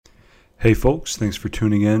Hey folks, thanks for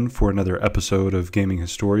tuning in for another episode of Gaming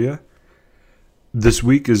Historia. This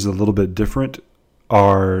week is a little bit different.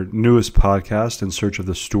 Our newest podcast, In Search of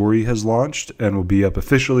the Story, has launched and will be up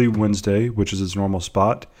officially Wednesday, which is its normal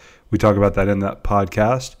spot. We talk about that in that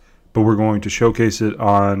podcast, but we're going to showcase it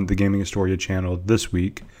on the Gaming Historia channel this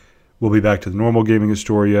week. We'll be back to the normal Gaming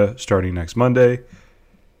Historia starting next Monday,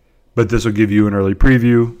 but this will give you an early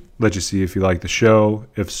preview, let you see if you like the show.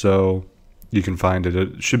 If so, you can find it.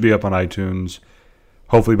 It should be up on iTunes,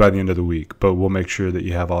 hopefully by the end of the week, but we'll make sure that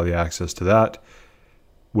you have all the access to that.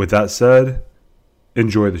 With that said,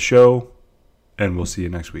 enjoy the show, and we'll see you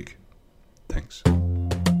next week. Thanks.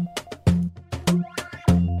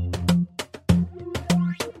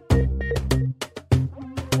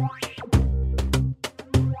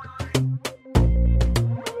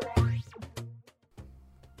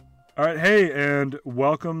 All right, hey, and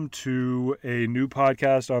welcome to a new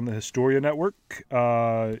podcast on the Historia Network.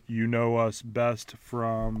 You know us best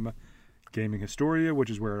from Gaming Historia, which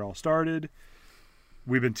is where it all started.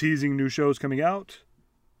 We've been teasing new shows coming out.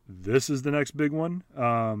 This is the next big one.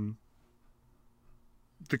 The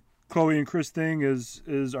Chloe and Chris thing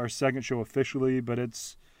is our second show officially, but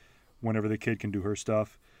it's whenever the kid can do her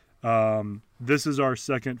stuff. This is our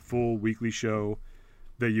second full weekly show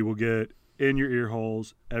that you will get in your ear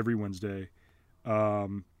holes every Wednesday.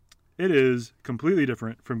 It is completely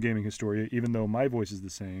different from Gaming Historia, even though my voice is the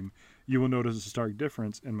same. You will notice a stark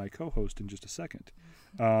difference in my co-host in just a second.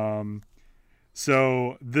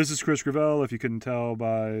 So this is Chris Gravel, if you couldn't tell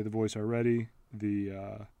by the voice already,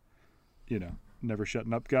 the, never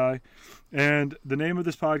shutting up guy. And the name of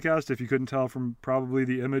this podcast, if you couldn't tell from probably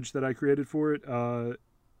the image that I created for it,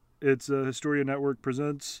 it's Historia Network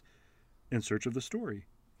presents In Search of the Story.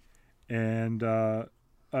 And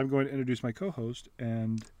I'm going to introduce my co-host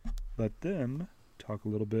and let them talk a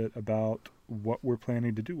little bit about what we're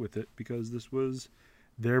planning to do with it, because this was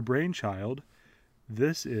their brainchild.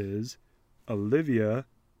 This is Olivia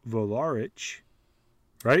Volarich,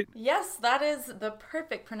 right? Yes, that is the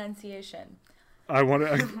perfect pronunciation. I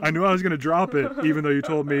knew I was going to drop it, even though you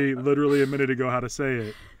told me literally a minute ago how to say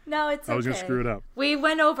it. No, it's okay. I was going to screw it up. We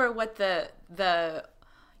went over what the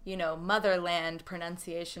motherland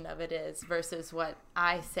pronunciation of it is versus what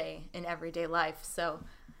I say in everyday life. So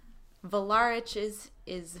Volarich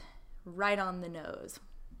is right on the nose.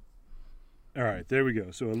 All right, there we go.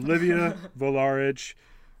 So Olivia Volarich,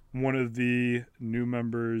 one of the new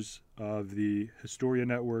members of the Historia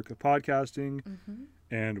Network of podcasting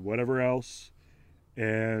and whatever else.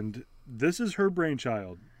 And this is her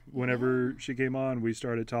brainchild. Whenever she came on, we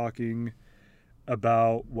started talking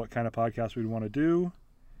about what kind of podcast we'd want to do.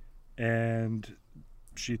 And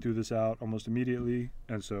she threw this out almost immediately.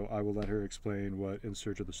 And so I will let her explain what In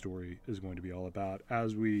Search of the Story is going to be all about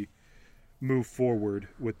as we move forward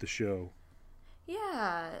with the show.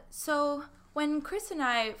 Yeah. So when Chris and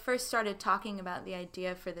I first started talking about the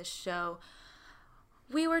idea for this show,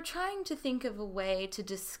 we were trying to think of a way to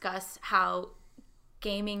discuss how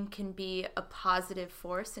gaming can be a positive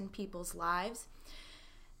force in people's lives.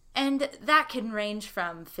 And that can range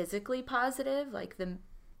from physically positive, like the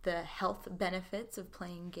health benefits of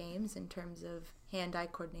playing games in terms of hand-eye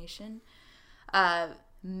coordination,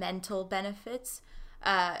 mental benefits.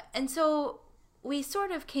 And so we sort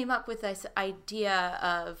of came up with this idea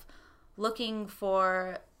of looking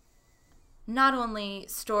for not only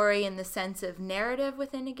story in the sense of narrative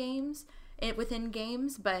within games,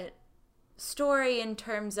 but story in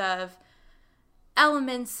terms of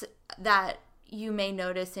elements that you may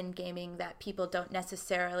notice in gaming that people don't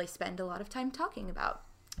necessarily spend a lot of time talking about.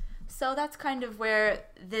 So that's kind of where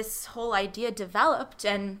this whole idea developed.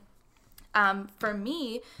 And for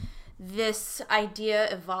me, this idea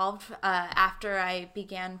evolved after I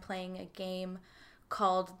began playing a game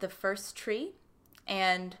called The First Tree.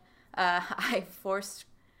 And I forced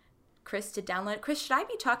Chris to download it. Chris, should I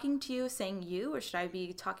be talking to you saying you, or should I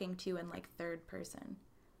be talking to you in like third person?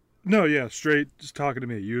 No, yeah, straight, just talking to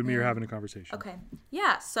me. You and me are having a conversation. Okay.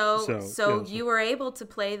 Yeah, so you were able to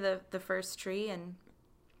play the First Tree, and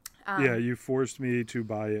yeah, you forced me to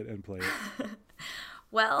buy it and play it.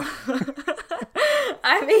 Well,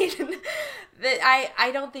 I mean,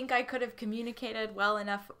 I don't think I could have communicated well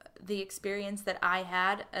enough the experience that I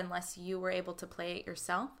had unless you were able to play it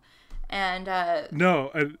yourself. And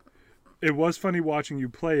no, it was funny watching you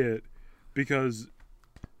play it because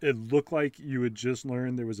it looked like you had just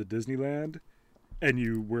learned there was a Disneyland, and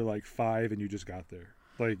you were like 5 and you just got there.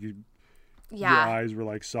 Like your eyes were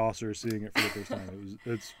like saucers seeing it for the first time.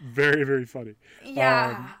 It's very, very funny.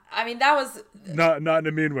 Yeah, I mean that was not in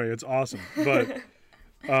a mean way. It's awesome, but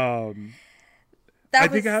I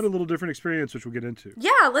think I had a little different experience, which we'll get into.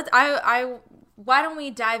 Yeah, why don't we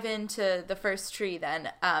dive into the first tree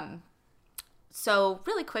then? So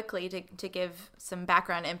really quickly to give some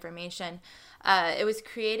background information, it was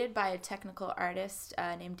created by a technical artist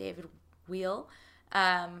named David Wheel,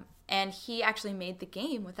 and he actually made the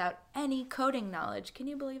game without any coding knowledge. Can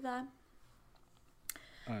you believe that?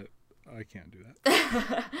 I can't do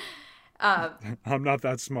that. I'm not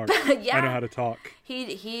that smart. Yeah, I know how to talk.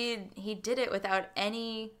 He did it without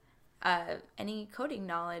any coding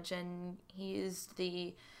knowledge, and he used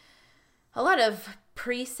a lot of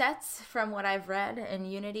presets from what I've read in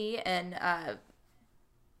Unity, and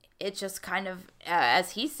it just kind of,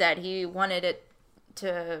 as he said, he wanted it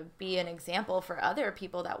to be an example for other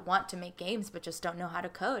people that want to make games but just don't know how to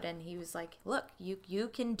code. And he was like, look, you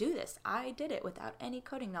can do this. I did it without any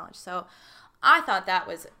coding knowledge. So I thought that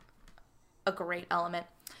was a great element.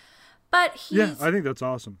 But yeah, I think that's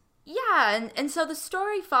awesome. Yeah, and so the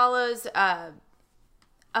story follows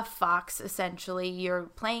a fox, essentially. You're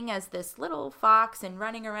playing as this little fox and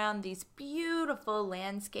running around these beautiful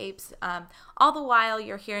landscapes. All the while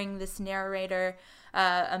you're hearing this narrator,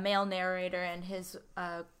 a male narrator, and his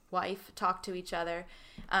wife talk to each other.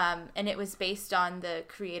 And it was based on the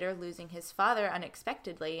creator losing his father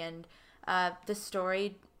unexpectedly. And the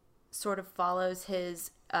story sort of follows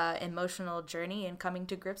his emotional journey and coming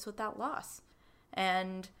to grips with that loss.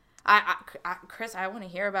 And Chris, I want to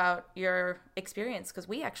hear about your experience because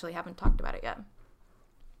we actually haven't talked about it yet.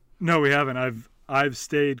 No, we haven't. I've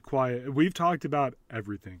stayed quiet. We've talked about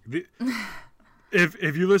everything.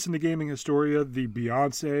 If you listen to Gaming Historia, the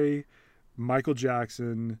Beyonce, Michael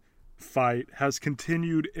Jackson fight has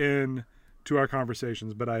continued into our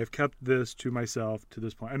conversations, but I have kept this to myself to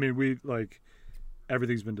this point. I mean,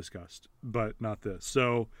 everything's been discussed, but not this.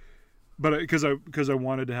 So, but because I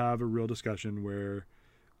wanted to have a real discussion where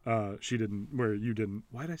you didn't.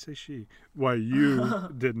 Why did I say she? Why you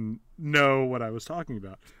didn't know what I was talking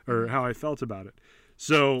about or how I felt about it.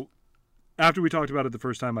 So after we talked about it the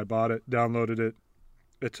first time, I bought it, downloaded it.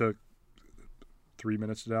 It took 3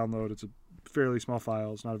 minutes to download. It's a fairly small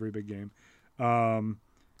file. It's not a very big game. And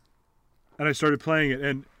I started playing it.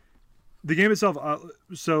 And the game itself,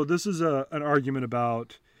 so this is an argument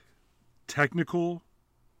about technical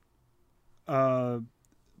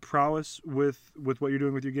prowess with what you're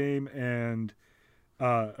doing with your game and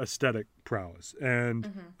aesthetic prowess.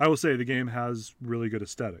 And I will say the game has really good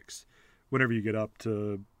aesthetics. Whenever you get up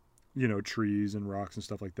to, trees and rocks and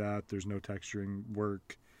stuff like that, there's no texturing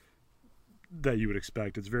work that you would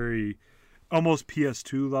expect. It's very almost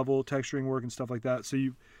PS2 level texturing work and stuff like that. So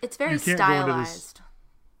it's very stylized.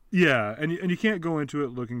 Yeah, and you can't go into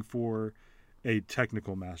it looking for a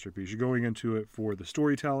technical masterpiece. You're going into it for the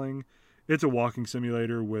storytelling. It's a walking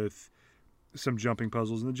simulator with some jumping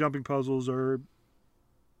puzzles, and the jumping puzzles are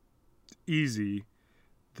easy.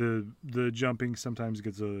 The jumping sometimes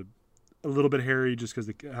gets a little bit hairy just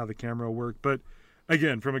because how the camera will work. But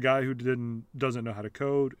again, from a guy who doesn't know how to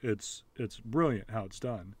code, it's brilliant how it's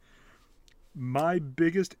done. My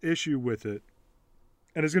biggest issue with it,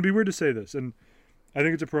 and it's going to be weird to say this, and I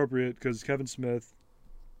think it's appropriate because Kevin Smith,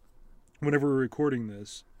 whenever we're recording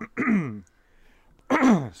this,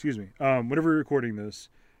 excuse me, whenever we're recording this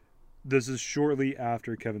is shortly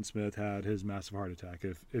after Kevin Smith had his massive heart attack,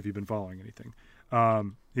 if you've been following anything.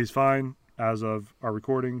 He's fine as of our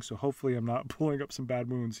recording, so hopefully I'm not pulling up some bad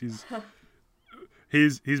wounds. He's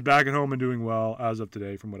back at home and doing well as of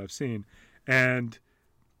today from what I've seen. And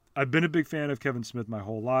I've been a big fan of Kevin Smith my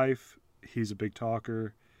whole life. He's a big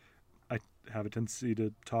talker. I have a tendency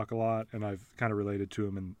to talk a lot, and I've kind of related to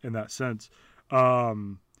him in that sense.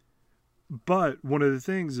 But one of the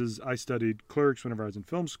things is I studied Clerks whenever I was in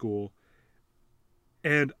film school,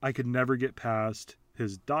 and I could never get past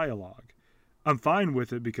his dialogue. I'm fine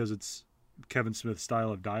with it because it's Kevin Smith's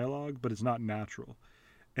style of dialogue, but it's not natural.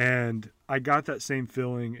 And I got that same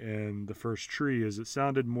feeling in The First Tree, as it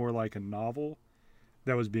sounded more like a novel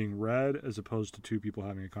that was being read as opposed to two people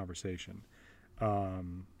having a conversation,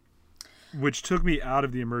 which took me out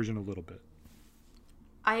of the immersion a little bit.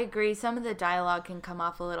 I agree. Some of the dialogue can come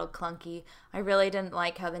off a little clunky. I really didn't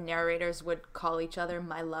like how the narrators would call each other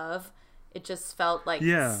 "my love." It just felt like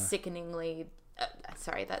sickeningly.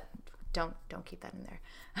 Sorry, don't keep that in there.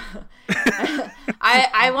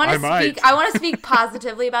 I want to speak. I want to speak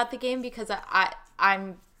positively about the game because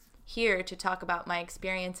I'm here to talk about my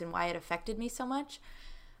experience and why it affected me so much.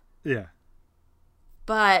 Yeah.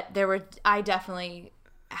 But I definitely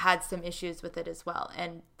had some issues with it as well,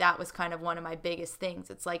 and that was kind of one of my biggest things.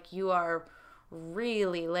 It's like you are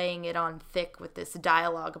really laying it on thick with this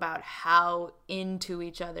dialogue about how into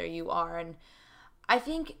each other you are, and I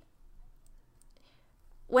think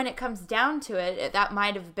when it comes down to it, that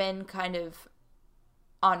might have been kind of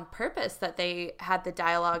on purpose that they had the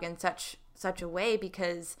dialogue in such a way,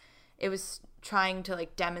 because it was trying to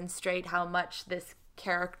like demonstrate how much this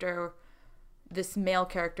male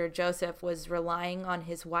character Joseph was relying on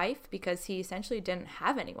his wife, because he essentially didn't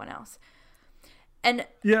have anyone else. And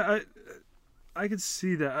yeah, I could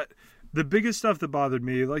see that. The biggest stuff that bothered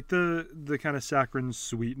me, like the kind of saccharine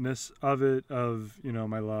sweetness of it, of, you know,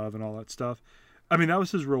 my love and all that stuff. I mean, that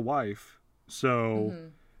was his real wife, so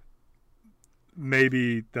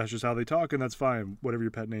maybe that's just how they talk, and that's fine. Whatever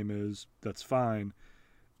your pet name is, that's fine.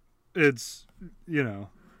 It's, you know,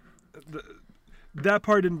 that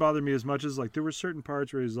part didn't bother me as much as, like, there were certain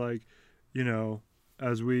parts where he's like, you know,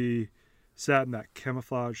 as we sat in that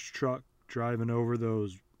camouflage truck driving over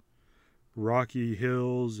those rocky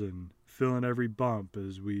hills and feeling every bump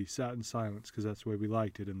as we sat in silence, because that's the way we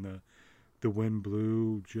liked it, and the wind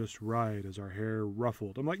blew just right as our hair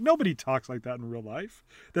ruffled. I'm like, nobody talks like that in real life.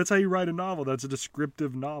 That's how you write a novel. That's a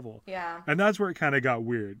descriptive novel. Yeah. And that's where it kind of got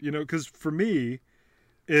weird, you know, because for me,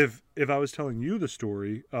 if I was telling you the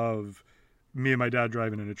story of me and my dad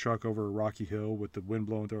driving in a truck over a rocky hill with the wind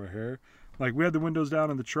blowing through our hair, like, we had the windows down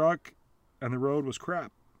in the truck and the road was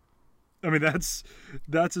crap. I mean, that's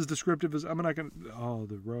as descriptive as, I'm not going to,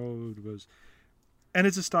 the road was, and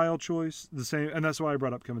it's a style choice, the same, and that's why I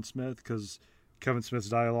brought up Kevin Smith, because Kevin Smith's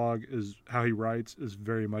dialogue is, how he writes is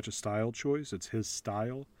very much a style choice. It's his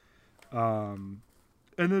style. And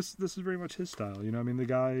this is very much his style, you know, I mean, the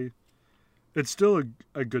guy, it's still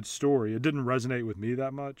a good story. It didn't resonate with me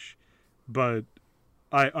that much, but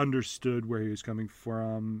I understood where he was coming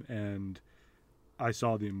from, and I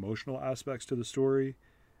saw the emotional aspects to the story.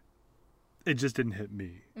 It just didn't hit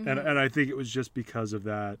me. And I think it was just because of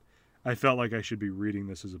that. I felt like I should be reading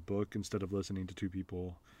this as a book instead of listening to two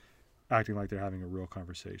people acting like they're having a real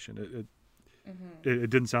conversation. It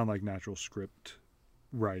didn't sound like natural script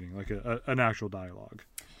writing, like an actual dialogue.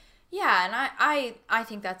 Yeah, and I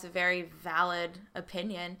think that's a very valid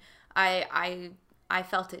opinion. I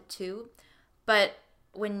felt it too. But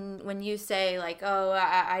when you say, like, oh,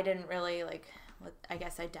 I didn't really, like, I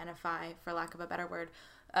guess identify, for lack of a better word,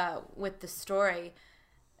 with the story,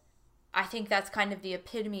 I think that's kind of the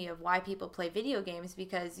epitome of why people play video games,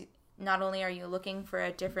 because not only are you looking for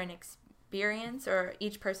a different experience, or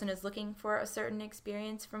each person is looking for a certain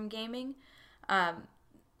experience from gaming,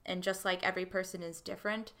 and just like every person is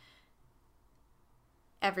different,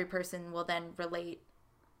 every person will then relate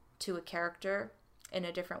to a character in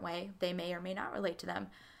a different way. They may or may not relate to them.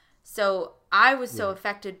 So I was so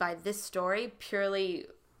affected by this story purely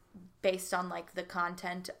based on, like, the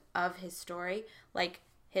content of his story, like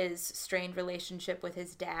his strained relationship with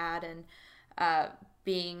his dad, and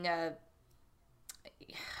being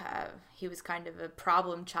he was kind of a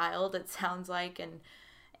problem child, it sounds like, and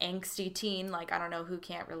angsty teen. Like, I don't know who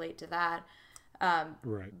can't relate to that.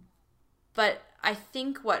 Right. But I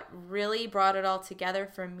think what really brought it all together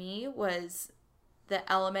for me was the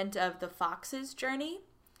element of the fox's journey,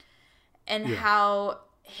 and how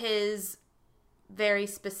his very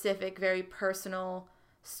specific, very personal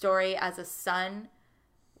story as a son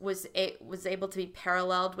was able to be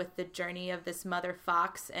paralleled with the journey of this mother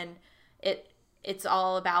fox, and it's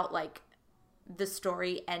all about, like, the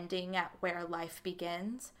story ending at where life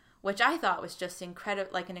begins, which I thought was just an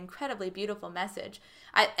incredibly beautiful message.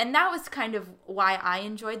 And that was kind of why I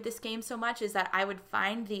enjoyed this game so much, is that I would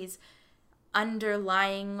find these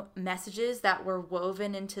underlying messages that were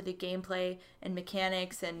woven into the gameplay and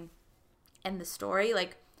mechanics and the story.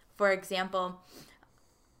 Like, for example,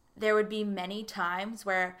 there would be many times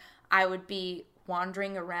where I would be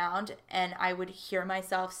wandering around and I would hear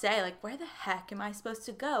myself say, like, where the heck am I supposed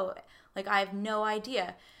to go? Like, I have no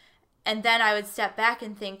idea. And then I would step back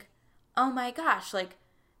and think, oh my gosh, like,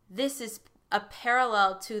 this is a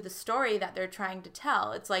parallel to the story that they're trying to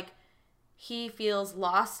tell. It's like he feels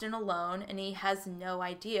lost and alone, and he has no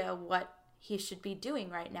idea what he should be doing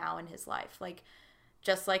right now in his life. Like,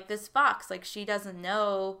 just like this fox, like, she doesn't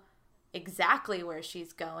know exactly where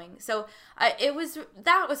she's going. So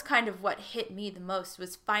that was kind of what hit me the most,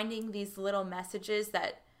 was finding these little messages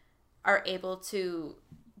that are able to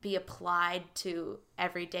be applied to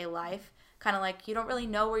everyday life. Kind of like, you don't really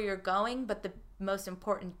know where you're going, but the most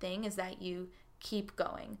important thing is that you keep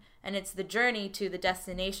going. And it's the journey to the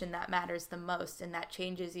destination that matters the most, and that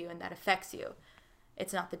changes you and that affects you.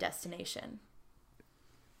 It's not the destination.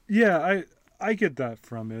 Yeah, I get that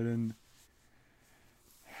from it, and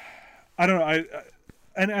I don't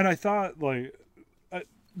know. I thought, like,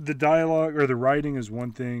 the dialogue or the writing is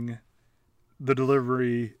one thing, the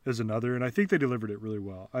delivery is another, and I think they delivered it really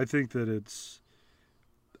well. I think that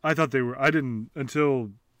I thought they were. I didn't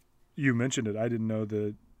until you mentioned it. I didn't know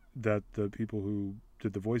that the people who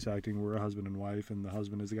did the voice acting were a husband and wife, and the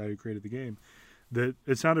husband is the guy who created the game. That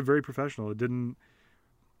it sounded very professional. It didn't.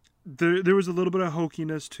 There was a little bit of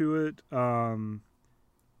hokiness to it from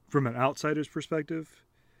an outsider's perspective.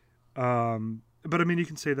 But I mean, you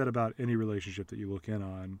can say that about any relationship that you look in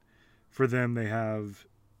on. For them, they have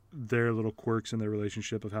their little quirks in their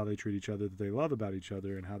relationship of how they treat each other, that they love about each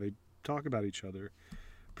other, and how they talk about each other.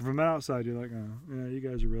 But from outside, you're like, oh, yeah, you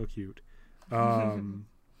guys are real cute. And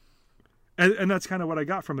that's kind of what I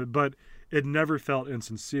got from it. But it never felt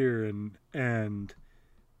insincere, and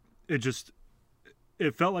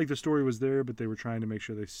it felt like the story was there, but they were trying to make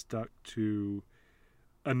sure they stuck to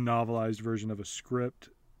a novelized version of a script.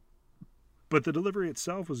 But the delivery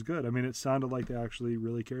itself was good. I mean, it sounded like they actually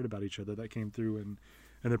really cared about each other. That came through in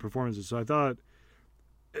their performances. So I thought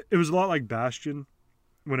it was a lot like Bastion.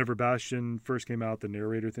 Whenever Bastion first came out, the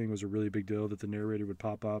narrator thing was a really big deal, that the narrator would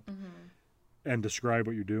pop up and describe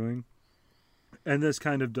what you're doing. And this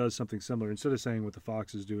kind of does something similar. Instead of saying what the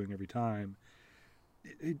fox is doing every time,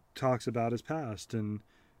 he talks about his past, and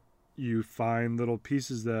you find little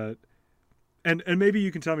pieces that... And maybe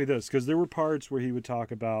you can tell me this, because there were parts where he would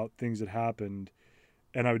talk about things that happened,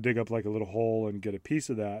 and I would dig up like a little hole and get a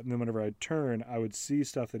piece of that. And then whenever I'd turn, I would see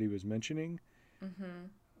stuff that he was mentioning. Mm-hmm.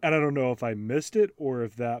 And I don't know if I missed it or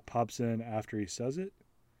if that pops in after he says it.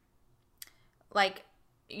 Like,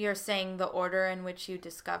 you're saying the order in which you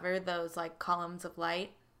discover those, like, columns of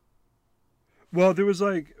light? Well, there was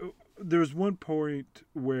one point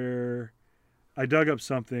where I dug up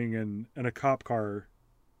something and a cop car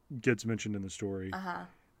gets mentioned in the story. Uh-huh.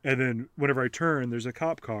 And then whenever I turn, there's a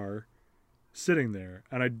cop car sitting there.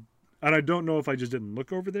 And I don't know if I just didn't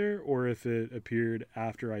look over there or if it appeared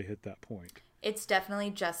after I hit that point. It's definitely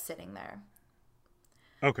just sitting there.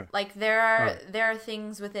 Okay. Like, there are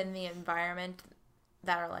things within the environment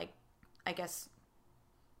that are, like, I guess,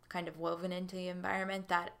 kind of woven into the environment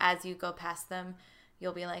that as you go past them,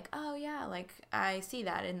 you'll be like, oh yeah, like, I see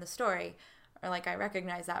that in the story. Or, like, I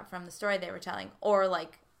recognize that from the story they were telling. Or,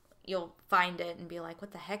 like, you'll find it and be like,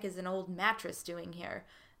 what the heck is an old mattress doing here?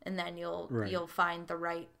 And then you'll find the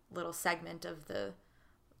right little segment of the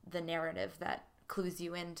narrative that clues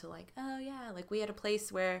you into, like, oh yeah, like, we had a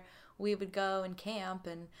place where we would go and camp.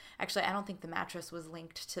 And actually, I don't think the mattress was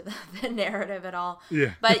linked to the narrative at all.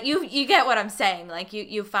 Yeah. But you get what I'm saying. Like,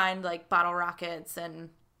 you find, like, bottle rockets and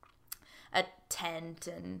a tent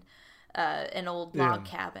and an old log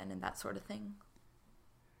cabin and that sort of thing.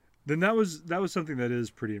 Then that was something that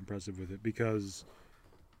is pretty impressive with it, because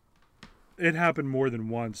it happened more than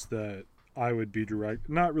once that I would be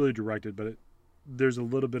not really directed, but there's a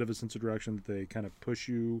little bit of a sense of direction that they kind of push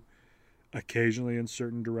you occasionally in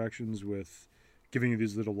certain directions with giving you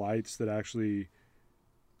these little lights that actually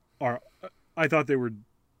are... I thought they were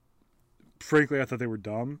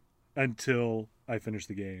dumb until I finished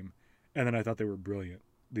the game. And then I thought they were brilliant,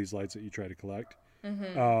 these lights that you try to collect.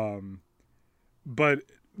 Mm-hmm. But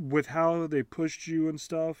with how they pushed you and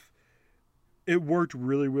stuff, it worked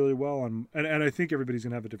really, really well on, and I think everybody's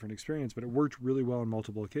going to have a different experience, but it worked really well on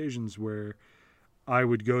multiple occasions where I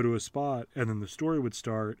would go to a spot and then the story would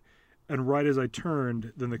start, and right as I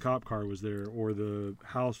turned, then the cop car was there or the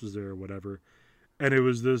house was there or whatever. And it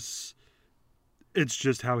was this, it's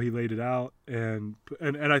just how he laid it out. And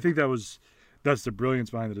I think that's the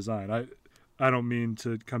brilliance behind the design. I don't mean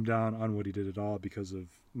to come down on what he did at all because of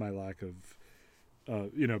my lack of,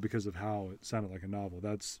 because of how it sounded like a novel.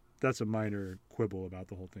 That's a minor quibble about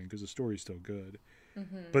the whole thing, because the story's still good.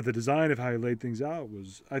 Mm-hmm. But the design of how he laid things out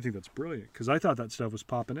I think that's brilliant, because I thought that stuff was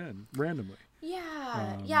popping in randomly.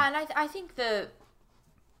 Yeah, and I think the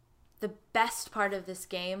best part of this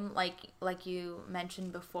game, like you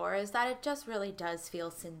mentioned before, is that it just really does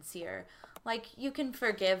feel sincere. Like, you can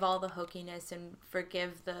forgive all the hokiness and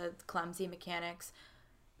forgive the clumsy mechanics,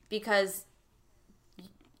 because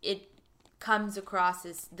it comes across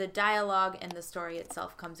as, the dialogue and the story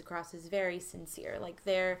itself comes across as very sincere. Like,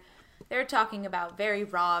 they're talking about very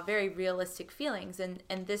raw, very realistic feelings, and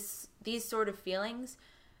these sort of feelings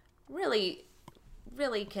really,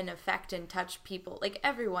 really can affect and touch people. Like,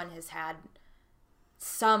 everyone has had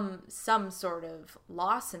some sort of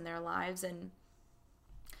loss in their lives, and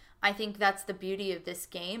I think that's the beauty of this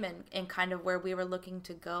game, and kind of where we were looking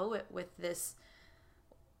to go with this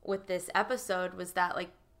episode, was that, like,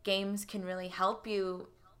 games can really help you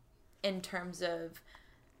in terms of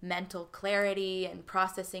mental clarity and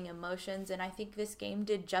processing emotions. And I think this game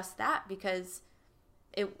did just that, because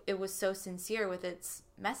it was so sincere with its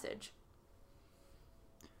message.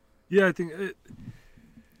 Yeah, I think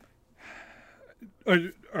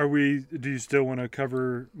Are we? Do you still want to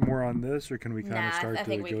cover more on this, or can we kind of start I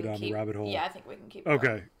think to go down the rabbit hole? Yeah, I think we can keep. Okay,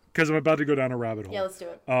 going. because I'm about to go down a rabbit hole. Yeah, let's do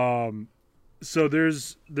it. So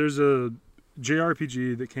there's a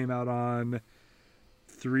JRPG that came out on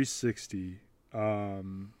 360.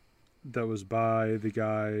 That was by the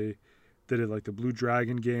guy that did like the Blue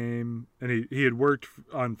Dragon game, and he had worked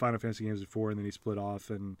on Final Fantasy games before, and then he split off,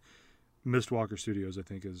 and Mistwalker Studios, I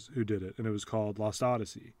think, is who did it, and it was called Lost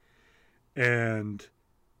Odyssey. And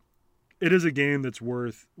it is a game that's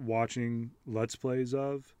worth watching Let's Plays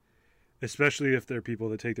of, especially if they're people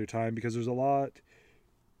that take their time, because there's a lot.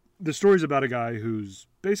 The story's about a guy who's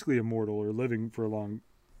basically immortal or living for a long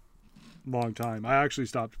time. I actually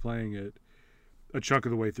stopped playing it a chunk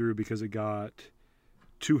of the way through because it got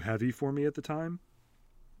too heavy for me at the time.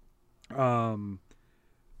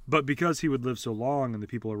 But because he would live so long and the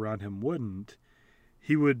people around him wouldn't,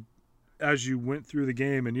 he would, as you went through the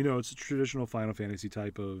game, and it's a traditional Final Fantasy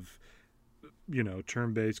type of,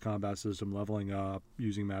 turn-based combat system, leveling up,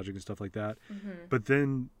 using magic and stuff like that. Mm-hmm. But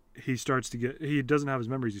then he doesn't have his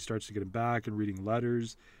memories. He starts to get them back and reading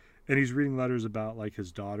letters. And he's reading letters about like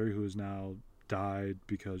his daughter who has now died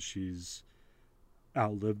because she's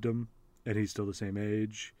outlived him and he's still the same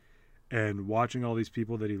age. And watching all these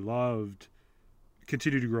people that he loved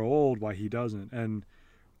continue to grow old while he doesn't.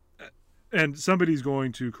 And somebody's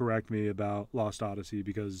going to correct me about Lost Odyssey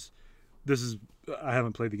because I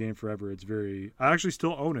haven't played the game forever. I actually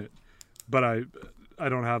still own it, but I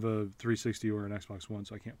don't have a 360 or an Xbox One,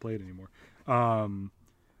 so I can't play it anymore.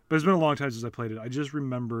 But it's been a long time since I played it. I just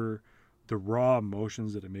remember the raw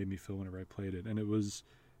emotions that it made me feel whenever I played it. And it was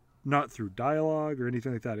not through dialogue or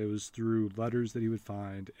anything like that. It was through letters that he would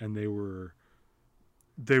find, and they were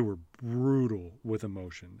brutal with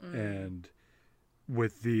emotion and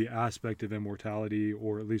with the aspect of immortality,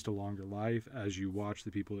 or at least a longer life as you watch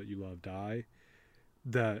the people that you love die.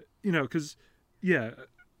 That, because, yeah,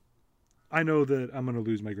 I know that I'm going to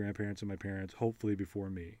lose my grandparents and my parents, hopefully before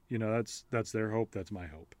me. That's their hope. That's my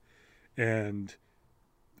hope. And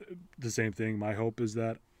the same thing, my hope is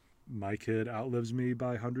that my kid outlives me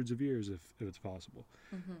by hundreds of years if it's possible.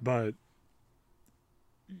 Mm-hmm. But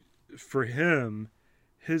for him,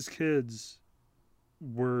 his kids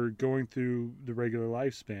were going through the regular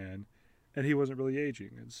lifespan, and he wasn't really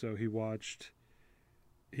aging. And so he watched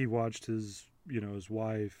his, his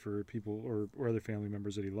wife or people or other family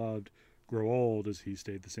members that he loved grow old as he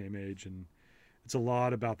stayed the same age. And it's a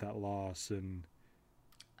lot about that loss. And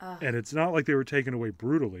it's not like they were taken away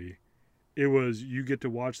brutally. It was, you get to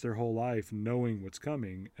watch their whole life knowing what's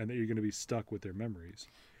coming and that you're going to be stuck with their memories.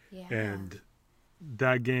 Yeah. And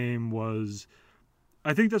that game was,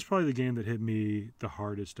 I think that's probably the game that hit me the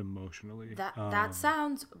hardest emotionally. That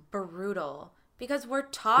sounds brutal, because we're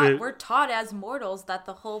taught as mortals that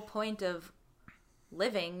the whole point of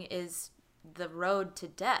living is the road to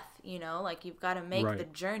death, like you've got to make the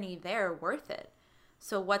journey there worth it.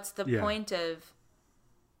 So what's the point of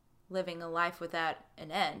living a life without an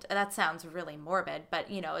end? And that sounds really morbid, but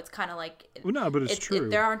it's kind of like, well, no, but it's true.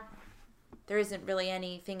 There isn't really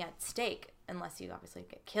anything at stake unless you obviously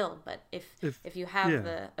get killed. But if you have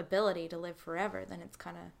the ability to live forever, then it's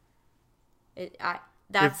kind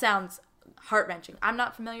of sounds heart-wrenching. I'm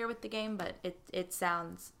not familiar with the game, but it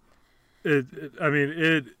sounds.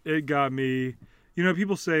 It got me.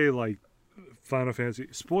 People say like Final Fantasy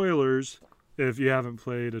spoilers if you haven't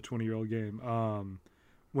played a 20-year-old game.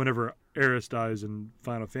 Whenever Aeris dies in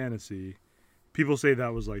Final Fantasy, people say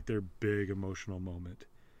that was like their big emotional moment.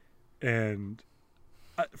 And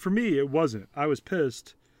for me, it wasn't. I was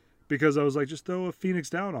pissed because I was like, just throw a Phoenix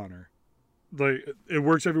down on her. Like, it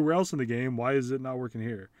works everywhere else in the game. Why is it not working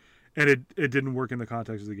here? And it didn't work in the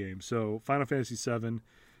context of the game. So Final Fantasy VII,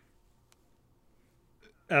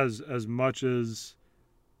 as much as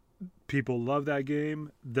people love that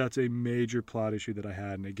game, that's a major plot issue that I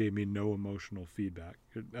had, and it gave me no emotional feedback.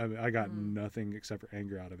 I got nothing except for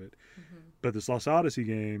anger out of it. Mm-hmm. But this Lost Odyssey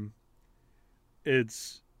game, it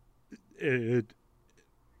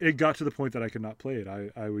got to the point that I could not play it.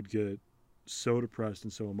 I would get so depressed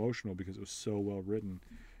and so emotional because it was so well written.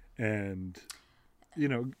 And,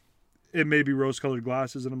 it may be rose-colored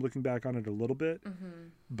glasses, and I'm looking back on it a little bit,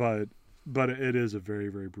 but it is a very,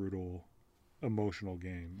 very brutal, emotional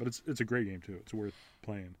game. But it's a great game too. It's worth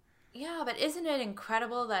playing. Yeah, but isn't it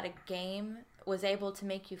incredible that a game was able to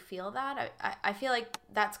make you feel that? I feel like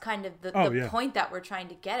that's kind of the point that we're trying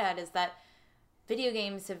to get at, is that video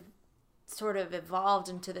games have sort of evolved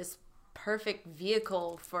into this perfect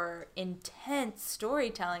vehicle for intense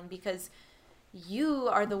storytelling, because you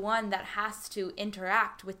are the one that has to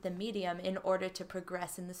interact with the medium in order to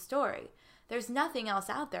progress in the story. there's nothing else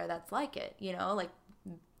out there that's like it, you know? Like,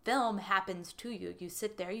 film happens to you. You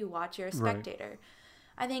sit there, you watch, you're a spectator. Right.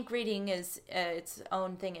 I think reading is its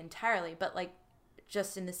own thing entirely, but, like,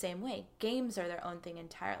 just in the same way, games are their own thing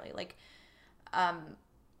entirely. Like, I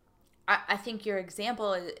think your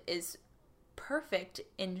example is perfect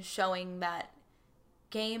in showing that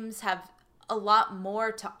games have a lot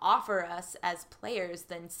more to offer us as players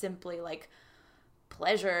than simply, like,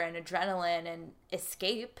 pleasure and adrenaline and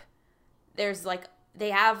escape. There's, like,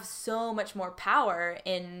 they have so much more power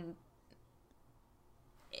in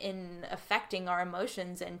affecting our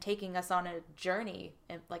emotions and taking us on a journey,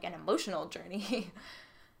 like an emotional journey.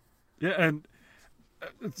 Yeah, and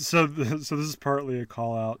so this is partly a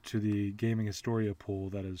call out to the Gaming Historia pool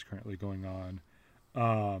that is currently going on.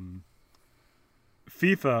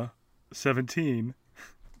 FIFA 17.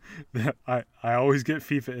 I always get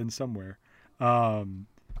FIFA in somewhere. I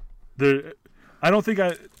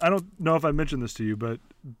don't know if I mentioned this to you, but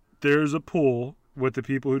there's a pool with the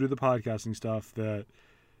people who do the podcasting stuff that,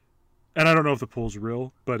 and I don't know if the pool's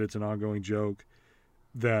real, but it's an ongoing joke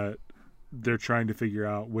that they're trying to figure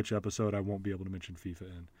out which episode I won't be able to mention FIFA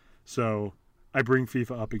in. So I bring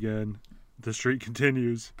FIFA up again. The streak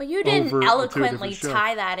continues. But you didn't eloquently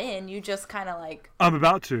tie that in. You just kind of like... I'm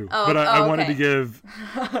about to. But I wanted to give...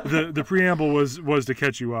 The preamble was to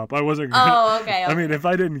catch you up. I wasn't going to... Okay. I mean, if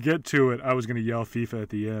I didn't get to it, I was going to yell FIFA at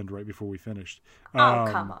the end right before we finished.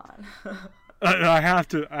 Come on. I had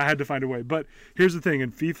to find a way. But here's the thing.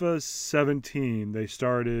 In FIFA 17, they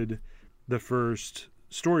started the first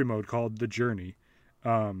story mode called The Journey.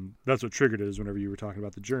 That's what triggered it, is whenever you were talking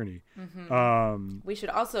about The Journey. Mm-hmm. We should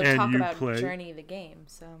also talk about Journey the game.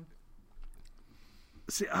 So,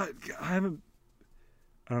 see, I haven't.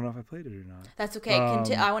 I don't know if I played it or not. That's okay.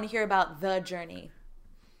 I want to hear about The Journey.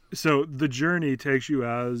 So The Journey takes you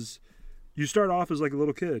as you start off as like a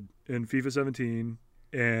little kid in FIFA 17,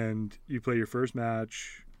 and you play your first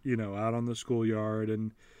match, you know, out on the schoolyard,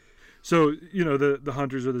 and so you know the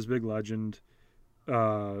Hunters are this big legendary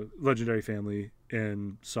family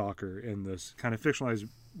in soccer, in this kind of fictionalized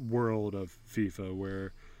world of FIFA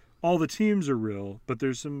where all the teams are real, but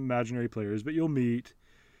there's some imaginary players. But you'll meet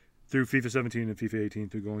through FIFA 17 and FIFA 18,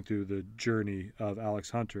 through going through the journey of Alex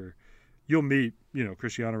Hunter, you'll meet, you know,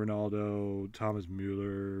 Cristiano Ronaldo, Thomas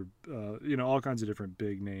Müller, you know, all kinds of different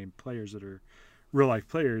big name players that are real life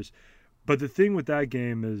players. But the thing with that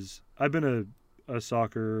game is I've been a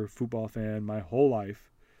soccer football fan my whole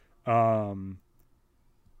life.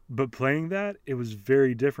 But playing that, it was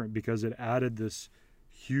very different because it added this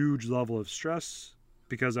huge level of stress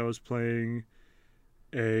because I was playing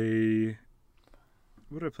what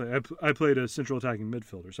did I play? I played a central attacking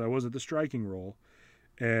midfielder, so I wasn't the striking role.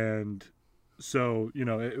 And so, you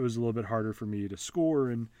know, it was a little bit harder for me to score.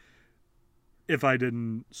 And if I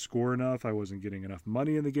didn't score enough, I wasn't getting enough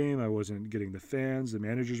money in the game. I wasn't getting the fans. The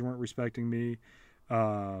managers weren't respecting me.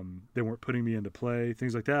 They weren't putting me into play,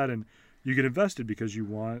 things like that. And you get invested because you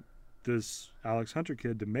want this Alex Hunter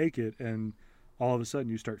kid to make it, and all of a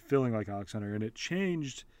sudden you start feeling like Alex Hunter. And it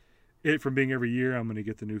changed it from being every year I'm going to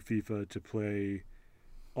get the new FIFA to play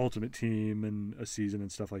Ultimate Team and a season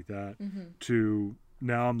and stuff like that, to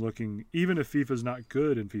now I'm looking, even if FIFA's not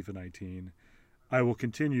good in FIFA 19, I will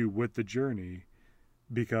continue with the journey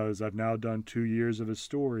because I've now done 2 years of his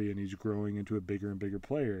story and he's growing into a bigger and bigger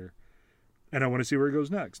player. And I want to see where it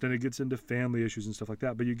goes next. And it gets into family issues and stuff like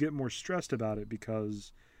that. But you get more stressed about it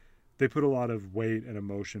because they put a lot of weight and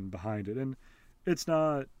emotion behind it. And it's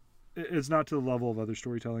not to the level of other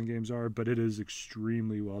storytelling games are, but it is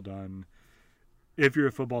extremely well done. If you're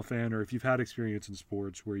a football fan or if you've had experience in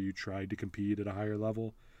sports where you tried to compete at a higher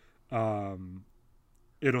level,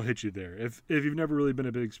 it'll hit you there. If you've never really been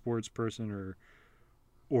a big sports person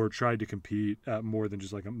or tried to compete at more than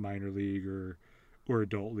just like a minor league or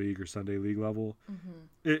adult league or Sunday league level,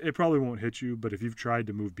 it probably won't hit you. But if you've tried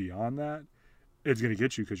to move beyond that, it's going to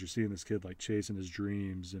get you because you're seeing this kid like chasing his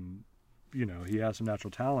dreams, and you know he has some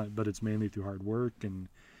natural talent, but it's mainly through hard work, and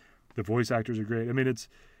the voice actors are great. I mean,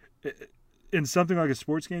 in something like a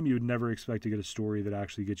sports game, you would never expect to get a story that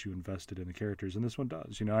actually gets you invested in the characters, and this one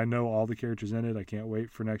does. You know, I know all the characters in it. I can't wait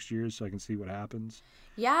for next year so I can see what happens.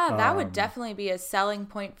 Yeah, that would definitely be a selling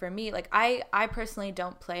point for me. Like I personally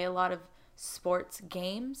don't play a lot of sports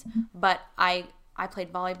games, but I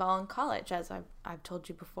played volleyball in college, as I've told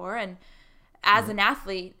you before, and as an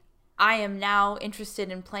athlete, I am now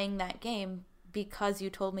interested in playing that game because you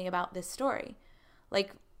told me about this story.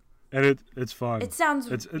 Like, and it's fun. It sounds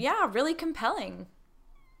really compelling.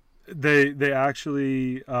 They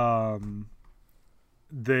actually so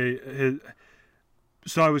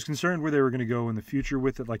I was concerned where they were going to go in the future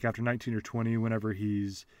with it, like after 19 or 20, whenever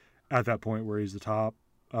he's at that point where he's the top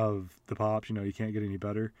of the pops. You know, you can't get any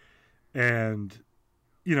better. And,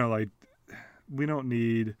 you know, like, we don't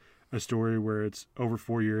need a story where it's over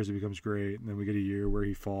 4 years, it becomes great, and then we get a year where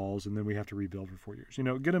he falls, and then we have to rebuild for 4 years. You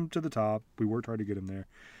know, get him to the top. We worked hard to get him there.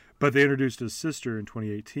 But they introduced his sister in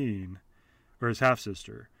 2018, or his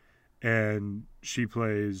half-sister, and she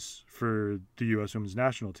plays for the U.S. Women's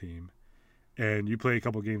National Team. And you play a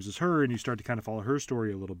couple games as her, and you start to kind of follow her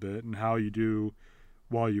story a little bit, and how you do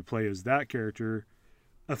while you play as that character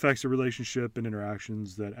affects the relationship and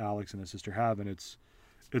interactions that Alex and his sister have, and it's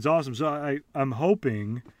awesome. So I'm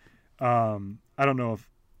hoping, I don't know if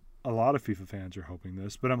a lot of FIFA fans are hoping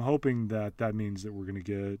this, but I'm hoping that means that we're going to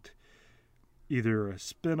get either a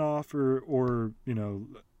spin-off or, you know,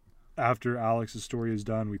 after Alex's story is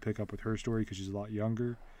done, we pick up with her story because she's a lot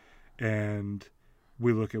younger, and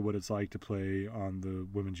we look at what it's like to play on the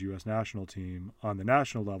women's U.S. national team on the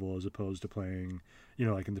national level as opposed to playing, you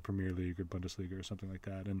know, like in the Premier League or Bundesliga or something like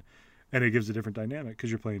that. And it gives a different dynamic because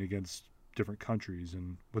you're playing against different countries.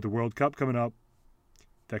 And with the World Cup coming up,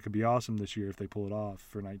 that could be awesome this year if they pull it off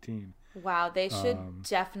for 19. Wow, they should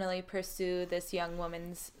definitely pursue this young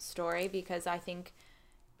woman's story, because I think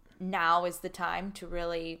now is the time to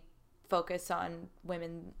really focus on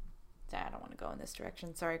women. I don't want to go in this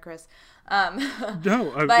direction. Sorry, Chris.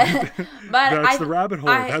 No, but that's the rabbit hole.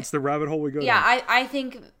 That's the rabbit hole we go. Yeah, I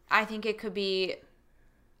think it could be.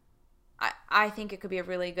 I think it could be a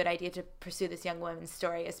really good idea to pursue this young woman's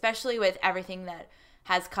story, especially with everything that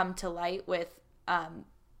has come to light with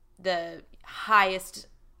the highest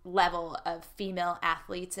level of female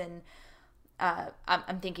athletes. And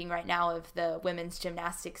I'm thinking right now of the women's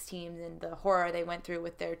gymnastics team and the horror they went through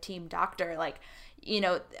with their team doctor. Like, you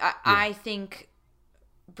know, I think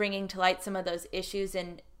bringing to light some of those issues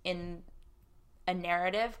in a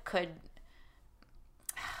narrative could,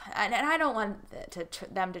 and I don't want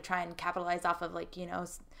them to try and capitalize off of, like, you know,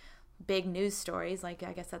 big news stories. Like,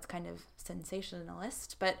 I guess that's kind of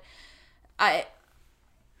sensationalist, but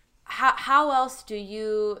how else do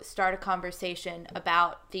you start a conversation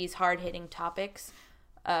about these hard-hitting topics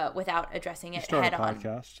without addressing it head on?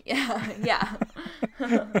 Podcast. Yeah.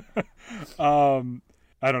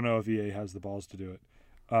 I don't know if EA has the balls to do it.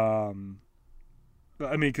 But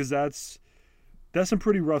I mean, because that's some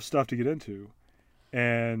pretty rough stuff to get into.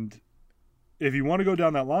 And if you want to go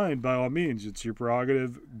down that line, by all means, it's your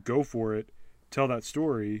prerogative. Go for it. Tell that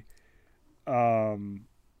story. But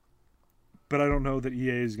I don't know that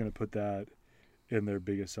EA is going to put that in their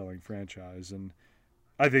biggest selling franchise. And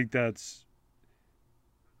I think that's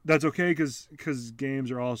okay because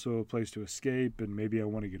games are also a place to escape, and maybe I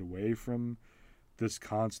want to get away from this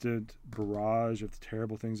constant barrage of the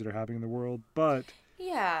terrible things that are happening in the world. But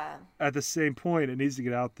yeah, at the same point, it needs to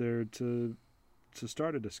get out there to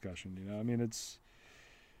start a discussion. You know, I mean,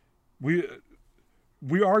 we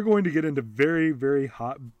are going to get into very, very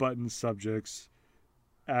hot button subjects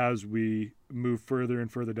as we move further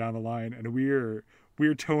and further down the line, and we're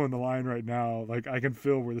towing the line right now. Like, I can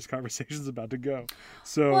feel where this conversation is about to go.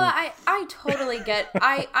 So, well, I totally get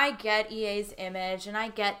I get EA's image, and I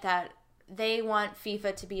get that they want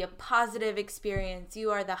FIFA to be a positive experience.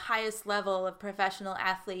 You are the highest level of professional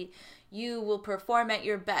athlete. You will perform at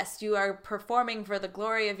your best. You are performing for the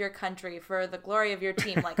glory of your country, for the glory of your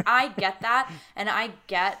team. Like, I get that, and I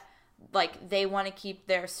get, like, they want to keep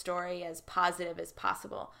their story as positive as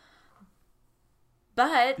possible.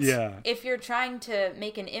 But if you're trying to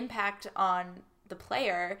make an impact on the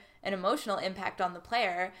player, an emotional impact on the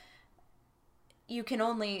player, you can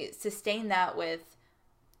only sustain that with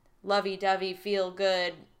lovey-dovey, feel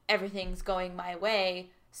good, everything's going my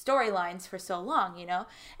way storylines for so long, you know?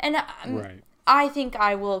 And right. I think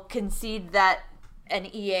I will concede that an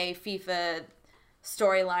EA FIFA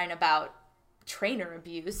storyline about trainer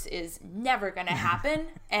abuse is never going to happen,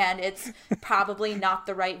 and it's probably not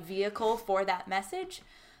the right vehicle for that message.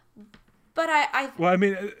 But well, I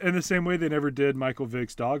mean, in the same way they never did Michael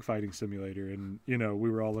Vick's dogfighting simulator, and, you know, we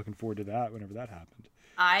were all looking forward to that whenever that happened.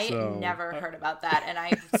 I never heard about that, and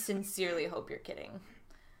I sincerely hope you're kidding.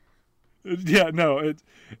 Yeah, no,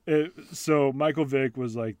 so Michael Vick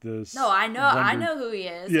was like this. No, I know who he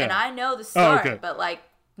is, and I know the story, okay. But, like,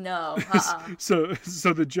 no. So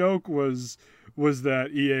the joke was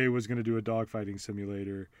that EA was going to do a dogfighting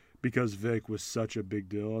simulator because Vick was such a big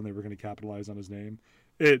deal, and they were going to capitalize on his name.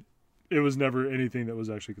 It was never anything that was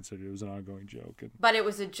actually considered. It was an ongoing joke. But it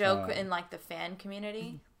was a joke in, like, the fan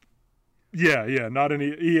community? Yeah. Not any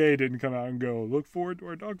EA didn't come out and go, look forward to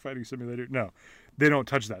our dogfighting simulator. No, they don't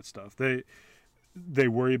touch that stuff. They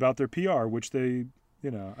worry about their PR, which they,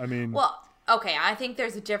 you know, I mean. Well, okay, I think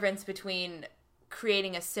there's a difference between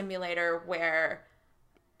creating a simulator where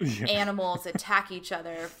Yeah. animals attack each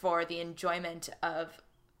other for the enjoyment of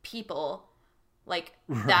people. Like,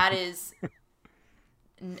 that's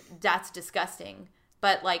disgusting.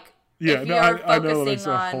 But, like, Yeah, if no, you're I know focusing it's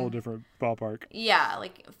a on, whole different ballpark. yeah,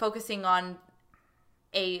 like, focusing on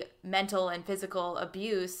a mental and physical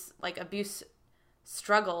abuse, like, abuse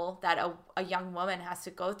struggle that a young woman has to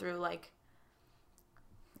go through, like,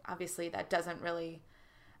 obviously that doesn't really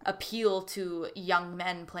appeal to young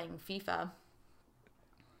men playing FIFA.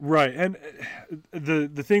 Right, and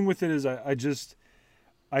the thing with it is,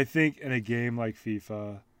 I think in a game like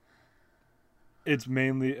FIFA, it's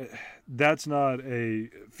mainly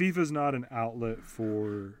FIFA's not an outlet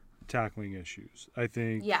for tackling issues. I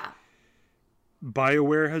think Yeah.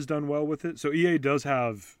 BioWare has done well with it. So EA does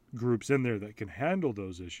have groups in there that can handle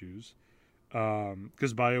those issues,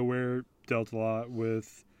 because BioWare dealt a lot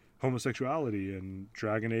with homosexuality in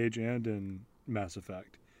Dragon Age and in Mass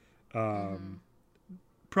Effect.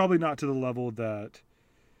 Probably not to the level that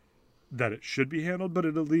it should be handled, but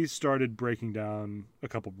it at least started breaking down a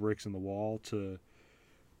couple bricks in the wall to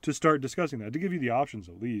start discussing that, to give you the options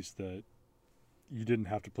at least, that you didn't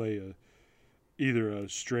have to play either a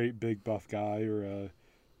straight big buff guy or a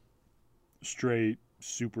straight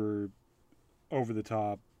super over the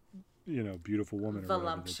top, beautiful woman,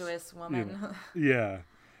 Voluptuous woman. Yeah.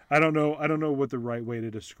 I don't know what the right way to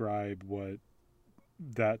describe what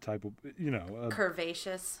that type of,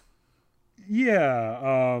 Curvaceous.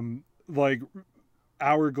 Yeah, like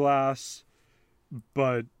hourglass,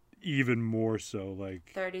 but even more so,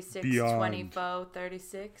 like 36, beyond. 24,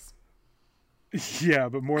 36. Yeah,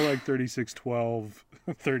 but more like 36, 12,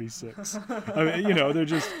 36. I mean,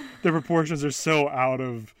 their proportions are so out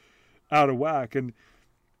of whack. And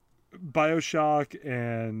BioWare,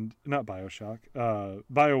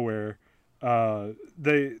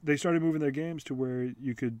 they started moving their games to where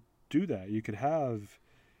you could do that. You could have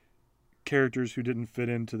characters who didn't fit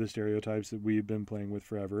into the stereotypes that we've been playing with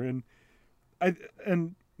forever.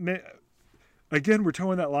 Again, we're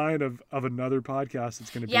towing that line of another podcast that's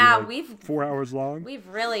going to be 4 hours long. We've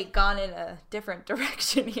really gone in a different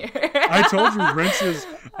direction here. I told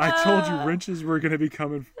you wrenches were going to be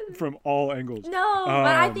coming from all angles. No,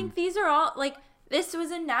 but I think these are all, like, this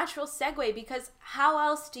was a natural segue, because how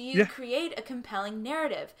else do you create a compelling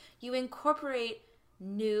narrative? You incorporate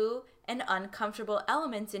new and uncomfortable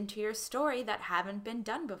elements into your story that haven't been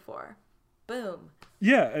done before. Boom.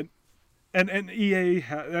 Yeah, and EA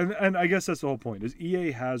and I guess that's the whole point, is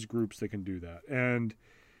EA has groups that can do that. And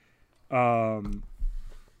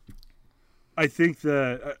I think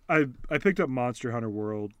that I picked up Monster Hunter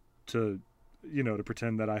World to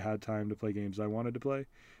pretend that I had time to play games I wanted to play.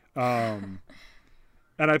 And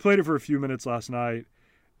I played it for a few minutes last night.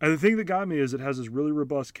 And the thing that got me is it has this really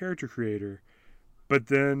robust character creator. But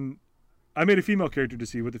then I made a female character to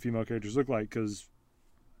see what the female characters look like, because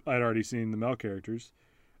I'd already seen the male characters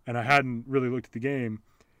and I hadn't really looked at the game.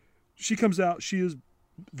 She comes out, she is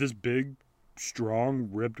this big, strong,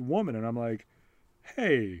 ripped woman. And I'm like,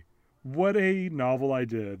 hey, what a novel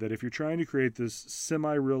idea that if you're trying to create this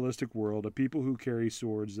semi-realistic world of people who carry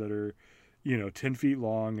swords that are, 10 feet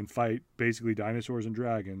long and fight basically dinosaurs and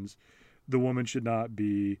dragons, the woman should not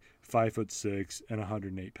be 5'6" and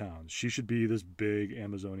 108 pounds. She should be this big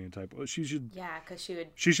Amazonian type. She should. Yeah, because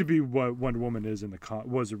she should be what Wonder Woman is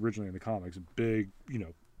was originally in the comics. Big,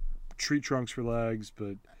 tree trunks for legs,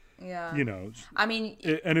 but yeah, I mean,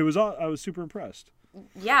 I was super impressed.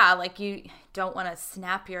 Yeah, like, you don't want to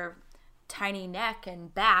snap your tiny neck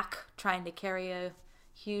and back trying to carry a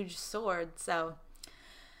huge sword. So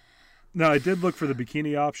now, I did look for the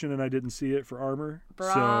bikini option and I didn't see it for armor.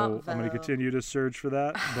 Bravo. So I'm going to continue to search for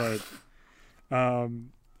that. But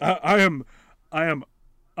I am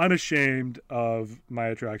unashamed of my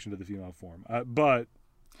attraction to the female form. But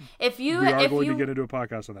we are going to get into a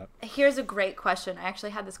podcast on that. Here's a great question. I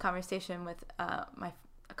actually had this conversation with a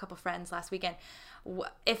couple friends last weekend.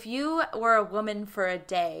 If you were a woman for a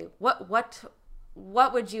day,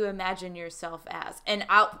 what would you imagine yourself as? And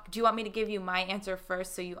do you want me to give you my answer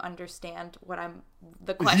first so you understand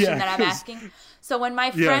the question that I'm asking? So when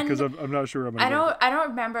my friend, because I'm not sure. I don't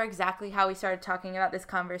remember exactly how we started talking about this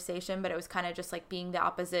conversation, but it was kind of just like being the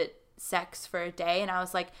opposite sex for a day. And I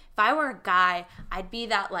was like, if I were a guy, I'd be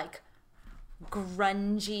that, like,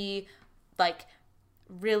 grungy, like,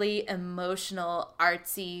 really emotional,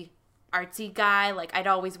 artsy guy. Like, I'd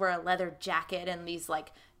always wear a leather jacket and these,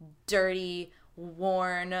 like, dirty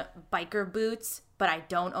worn biker boots, but I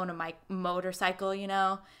don't own a motorcycle, you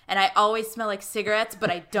know? And I always smell like cigarettes, but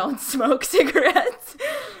I don't smoke cigarettes.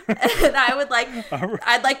 And I would like,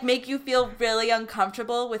 I'd like make you feel really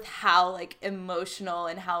uncomfortable with how like emotional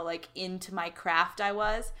and how like into my craft I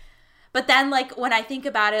was. But then, like, when I think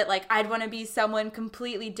about it, like, I'd want to be someone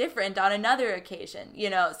completely different on another occasion, you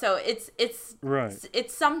know? So it's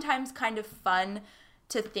sometimes kind of fun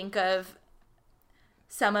to think of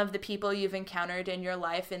some of the people you've encountered in your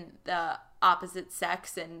life in the opposite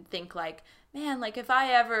sex and think, like, man, like, if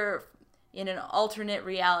I ever, in an alternate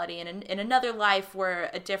reality, in another life where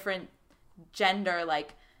a different gender,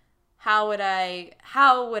 like, how would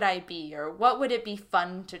I be, or what would it be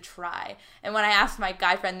fun to try? And when I asked my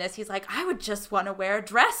guy friend this, he's like, I would just want to wear a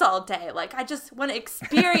dress all day. Like, I just want to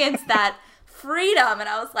experience that freedom. And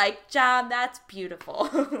I was like, John, that's beautiful.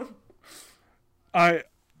 I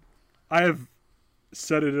have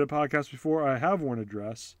said it in a podcast before. I have worn a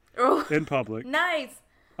dress in public. Nice.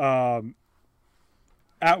 At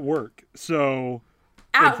work. So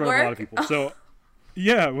at in front work? of a lot of people. So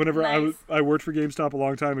yeah, whenever Nice. I worked for GameStop a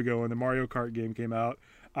long time ago and the Mario Kart game came out,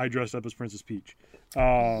 I dressed up as Princess Peach.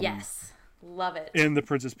 Yes. Love it. In the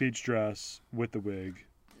Princess Peach dress with the wig.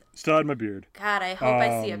 Still had my beard. God, I hope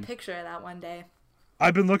I see a picture of that one day.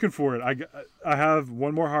 I've been looking for it. I have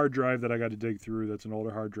one more hard drive that I got to dig through. That's an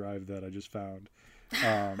older hard drive that I just found.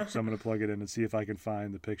 So I'm going to plug it in and see if I can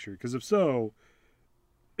find the picture. Because if so,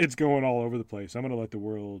 it's going all over the place. I'm going to let the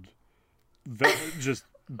world just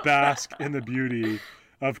bask in the beauty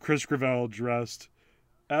of Chris Gravel dressed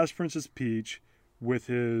as Princess Peach with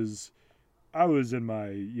his... I was in my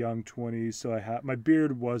young 20s, so my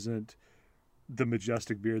beard wasn't the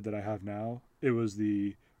majestic beard that I have now. It was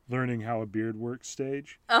the learning how a beard works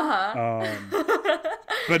stage. But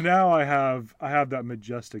now I have that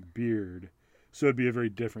majestic beard, so it'd be a very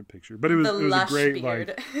different picture. But it was a great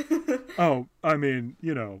beard. like. Oh, I mean,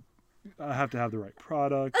 you know, I have to have the right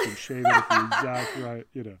product and shave it at the exact right.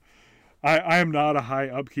 You know, I am not a high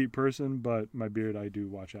upkeep person, but my beard I do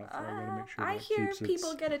watch out for. I gotta make sure. I that hear keeps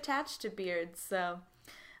people get attached to beards, so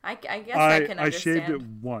I guess I can understand.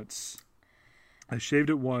 I shaved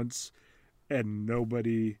it once. And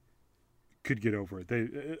nobody could get over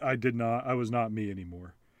it. I was not me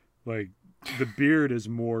anymore. Like, the beard is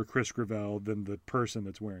more Chris Gravel than the person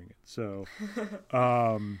that's wearing it. So,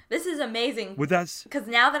 this is amazing. with that, Because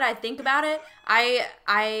now that I think about it,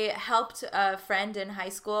 I helped a friend in high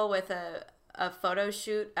school with a photo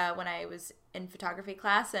shoot when I was in photography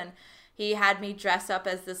class, and he had me dress up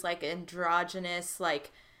as this like androgynous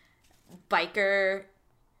like biker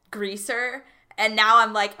greaser. And now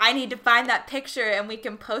I'm like, I need to find that picture and we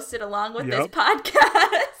can post it along with this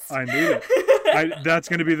podcast. I need it. That's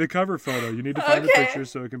going to be the cover photo. You need to find the picture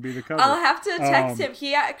so it can be the cover. I'll have to text him.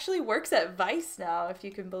 He actually works at Vice now, if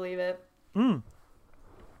you can believe it.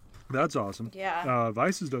 That's awesome. Yeah.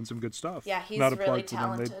 Vice has done some good stuff. Yeah, he's Not a really plug for them.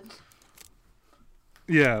 talented.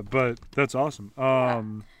 Yeah, but that's awesome.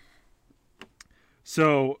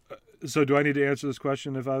 So do I need to answer this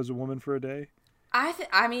question if I was a woman for a day?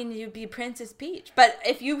 I mean, you'd be Princess Peach. But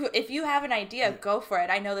if you have an idea, go for it.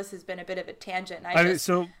 I know this has been a bit of a tangent.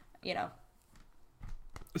 You know.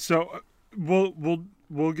 So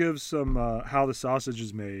we'll give some how the sausage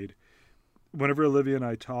is made. Whenever Olivia and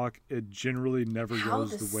I talk, it generally never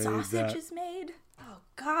goes the way that... How the sausage is made? Oh,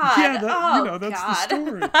 God. Yeah, that's God. the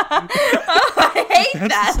story. I hate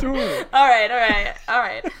That's that. the story. All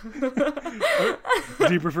right.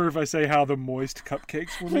 Do you prefer if I say how the moist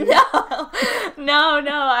cupcakes were made? No.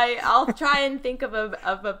 I'll try and think of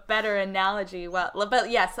a better analogy. Well,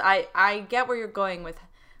 but yes, I get where you're going with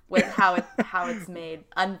how it's made,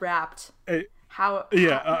 unwrapped.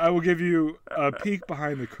 I will give you a peek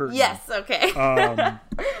behind the curtain. Yes. Okay.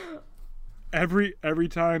 Every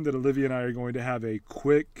time that Olivia and I are going to have a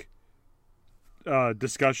quick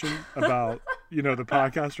discussion about the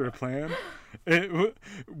podcast or a plan,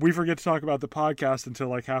 we forget to talk about the podcast until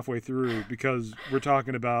like halfway through because we're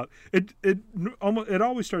talking about it. It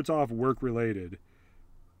always starts off work related,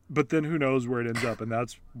 but then who knows where it ends up, and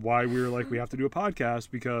that's why we were like, we have to do a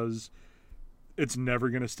podcast because it's never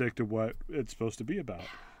going to stick to what it's supposed to be about.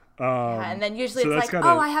 And then usually it's like,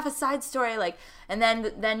 I have a side story, like, and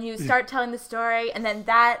then you start telling the story, and then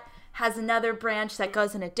that has another branch that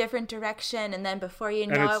goes in a different direction, and then before you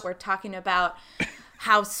know it, we're talking about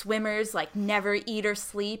how swimmers like never eat or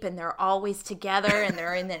sleep, and they're always together, and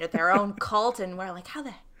they're in their own cult, and we're like, how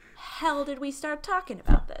the hell did we start talking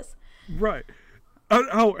about this? Right.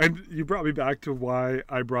 Oh, and you brought me back to why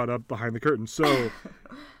I brought up behind the curtain. So,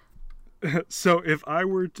 so if I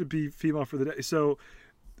were to be female for the day, so,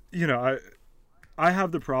 I I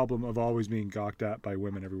have the problem of always being gawked at by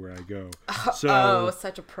women everywhere I go. So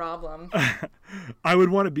such a problem. I would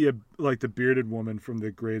want to be like the bearded woman from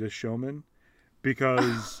The Greatest Showman,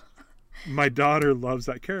 because my daughter loves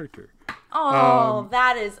that character. Oh,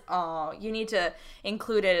 that is, you need to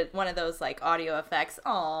include it, one of those like audio effects.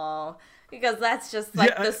 Oh, because that's just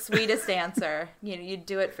like the sweetest answer. You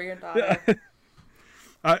do it for your daughter.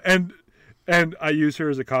 And I use her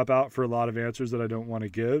as a cop out for a lot of answers that I don't want to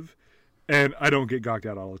give. And I don't get gawked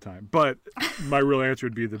at all the time. But my real answer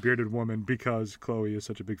would be the bearded woman, because Chloe is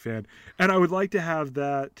such a big fan. And I would like to have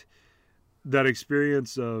that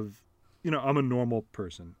experience of, I'm a normal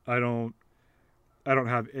person. I don't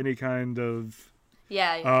have any kind of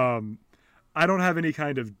I don't have any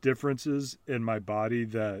kind of differences in my body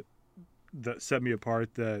that set me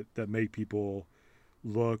apart, that make people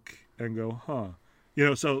look and go, huh.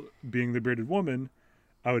 So being the bearded woman,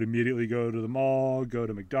 I would immediately go to the mall, go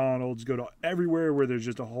to McDonald's, go to everywhere where there's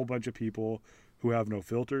just a whole bunch of people who have no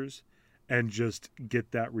filters, and just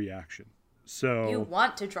get that reaction. So you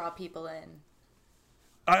want to draw people in.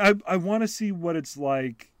 I want to see what it's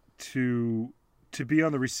like to be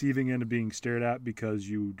on the receiving end of being stared at because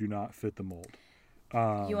you do not fit the mold.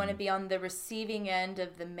 You want to be on the receiving end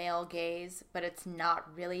of the male gaze, but it's not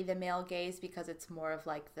really the male gaze, because it's more of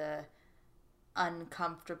like the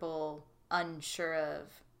uncomfortable, unsure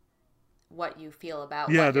of what you feel about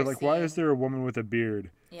what they're you're like, seeing. why is there a woman with a beard?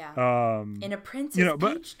 Yeah. In a princess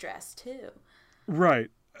peach dress too. Right.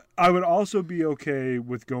 I would also be okay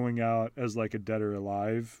with going out as like a Dead or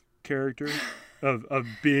Alive character of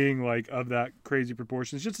being like of that crazy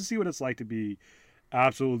proportions, just to see what it's like to be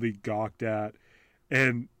absolutely gawked at.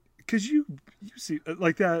 And because you see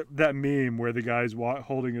like that meme where the guy's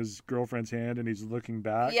holding his girlfriend's hand and he's looking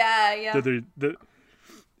back. Yeah.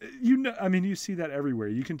 You see that everywhere.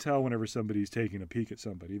 You can tell whenever somebody's taking a peek at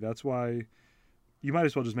somebody. That's why you might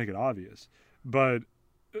as well just make it obvious. But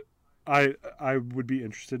I would be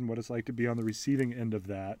interested in what it's like to be on the receiving end of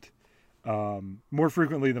that more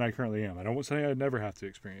frequently than I currently am. I don't say I'd never have to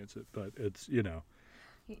experience it, but it's,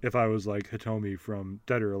 if I was like Hitomi from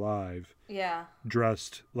Dead or Alive,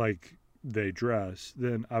 dressed like they dress,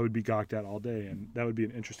 then I would be gawked at all day, and that would be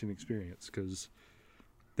an interesting experience, because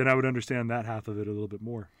then I would understand that half of it a little bit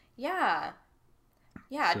more. Yeah,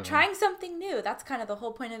 so. Trying something new. That's kind of the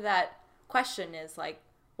whole point of that question, is like,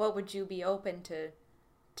 what would you be open to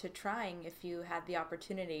trying if you had the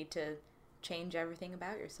opportunity to change everything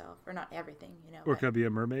about yourself? Or not everything, Or could I be a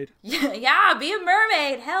mermaid? Yeah, be a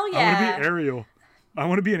mermaid. Hell yeah. I want to be Ariel.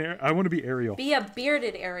 I want to be Ariel. Be a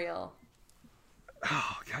bearded Ariel.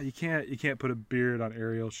 Oh God, you can't put a beard on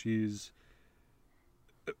Ariel. She's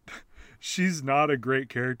not a great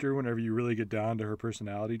character whenever you really get down to her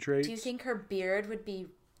personality traits. Do you think her beard would be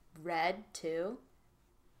red too?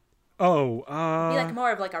 Oh, be like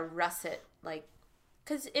more of like a russet, like,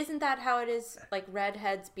 because isn't that how it is? Like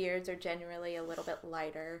redheads' beards are generally a little bit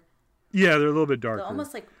lighter. Yeah, they're a little bit darker. They're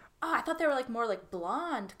almost like, I thought they were like more like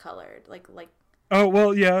blonde colored, like. Oh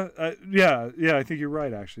well, yeah. I think you're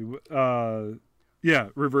right, actually.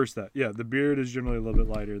 Reverse that. Yeah, the beard is generally a little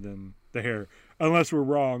bit lighter than the hair. Unless we're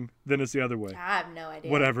wrong, then it's the other way. I have no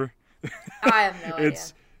idea. Whatever. I have no idea.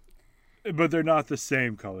 But they're not the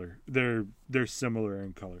same color. They're similar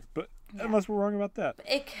in color. But unless we're wrong about that,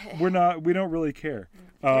 we don't really care.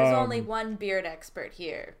 There's only one beard expert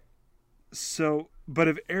here. So, but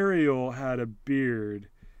if Ariel had a beard,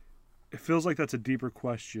 it feels like that's a deeper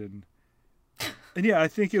question. And I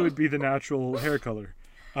think it would be the natural hair color.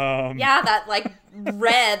 That like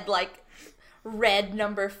red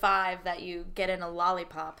number 5 that you get in a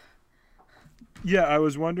lollipop. Yeah, I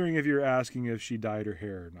was wondering if you're asking if she dyed her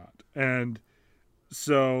hair or not. And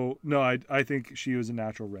so, no, I think she was a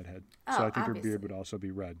natural redhead. So I think obviously. Her beard would also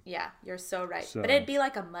be red. Yeah, you're so right. But it'd be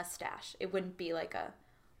like a mustache. It wouldn't be like a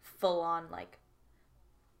full-on like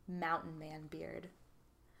mountain man beard.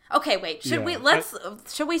 Okay, wait. Should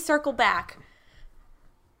we circle back?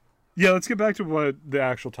 Yeah, let's get back to what the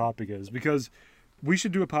actual topic is, because we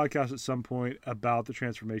should do a podcast at some point about the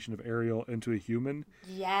transformation of Ariel into a human.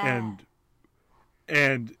 Yeah.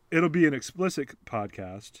 And it'll be an explicit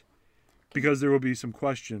podcast, because there will be some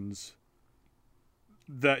questions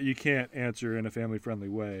that you can't answer in a family-friendly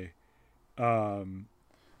way.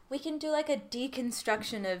 We can do like a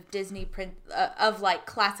deconstruction of of like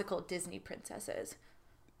classical Disney princesses.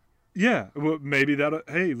 Yeah, well, maybe that.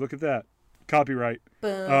 Hey, look at that. Copyright.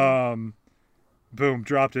 Boom. Boom.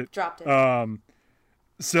 Dropped it.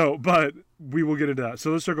 So, but we will get into that.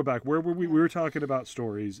 So let's circle back. Where were we? We were talking about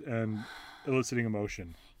stories and eliciting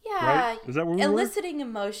emotion. Yeah. Right? Is that where we eliciting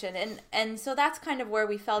emotion. And so that's kind of where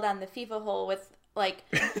we fell down the FIFA hole with like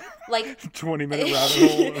 20-minute rabbit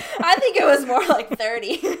hole. I think it was more like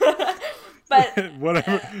 30. But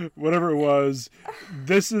whatever it was,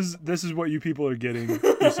 this is what you people are getting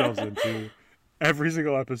yourselves into every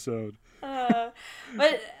single episode.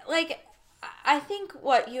 But like, I think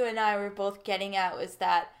what you and I were both getting at was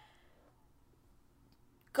that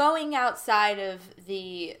going outside of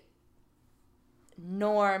the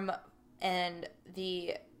norm and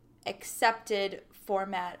the accepted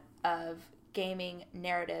format of gaming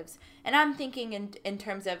narratives, and I'm thinking in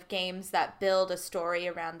terms of games that build a story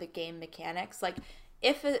around the game mechanics. Like,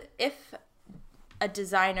 if a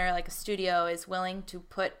designer, like a studio, is willing to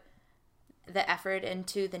put the effort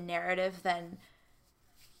into the narrative, then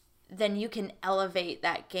you can elevate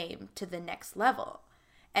that game to the next level.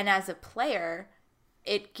 And as a player,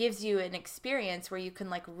 it gives you an experience where you can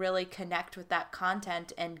like really connect with that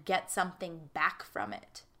content and get something back from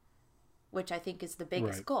it, which I think is the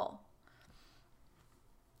biggest goal.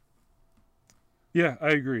 Yeah, I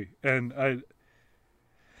agree. And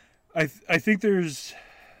I think there's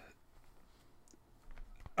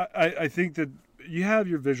I think that you have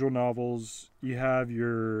your visual novels, you have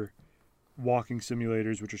your walking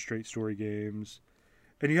simulators, which are straight story games,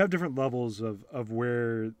 and you have different levels of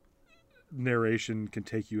where narration can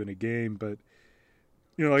take you in a game. But,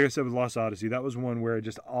 you know, like I said with Lost Odyssey, that was one where it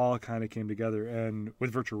just all kind of came together. And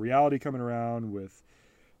with virtual reality coming around, with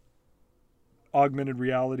augmented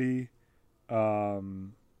reality, you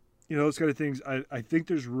know, those kind of things, I think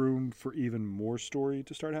there's room for even more story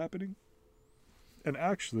to start happening. And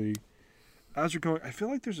actually, as we're going, I feel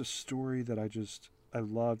like there's a story that I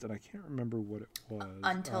loved, and I can't remember what it was.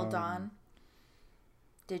 Until Dawn.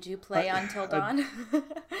 Did you play Until Dawn?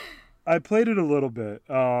 I played it a little bit.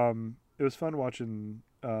 It was fun watching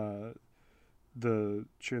the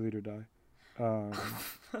cheerleader die.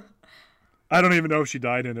 I don't even know if she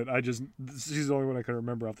died in it. She's the only one I can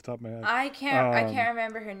remember off the top of my head. I can't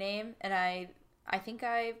remember her name, and I think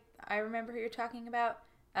I remember who you're talking about.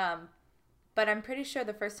 But I'm pretty sure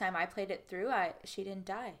the first time I played it through, she didn't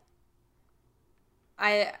die.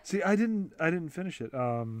 I didn't finish it.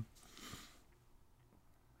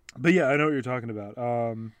 But yeah, I know what you're talking about.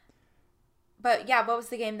 But yeah, what was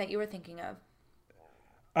the game that you were thinking of?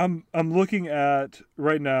 I'm looking at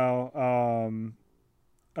right now.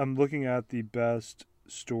 I'm looking at the best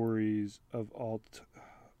stories of all.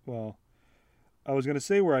 Well, I was gonna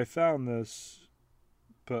say where I found this,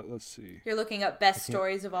 but let's see. You're looking up best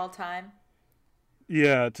stories of all time?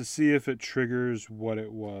 Yeah, to see if it triggers what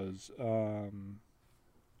it was.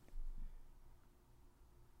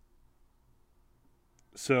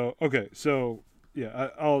 So yeah,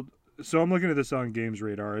 So I'm looking at this on Games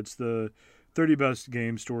Radar. It's the 30 best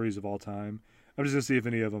game stories of all time. I'm just gonna see if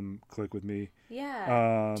any of them click with me.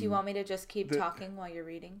 Yeah. Do you want me to just keep talking while you're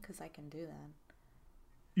reading? Because I can do that.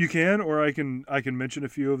 You can, or I can mention a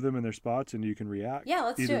few of them in their spots, and you can react. Yeah,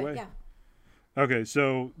 let's do it. Yeah. Okay,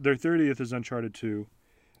 so their 30th is Uncharted 2.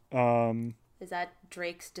 Is that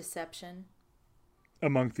Drake's Deception?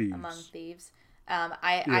 Among Thieves. Among Thieves.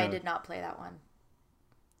 I did not play that one.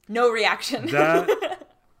 No reaction.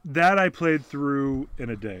 That I played through in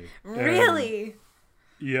a day. Really?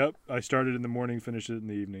 Yep. I started in the morning, finished it in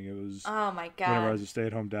the evening. It was oh my god. Whenever I was a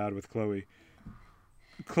stay-at-home dad with Chloe.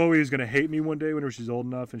 Chloe is going to hate me one day whenever she's old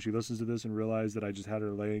enough and she listens to this and realizes that I just had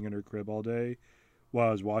her laying in her crib all day while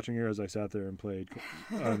I was watching her as I sat there and played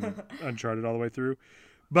Uncharted all the way through.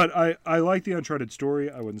 But I like the Uncharted story.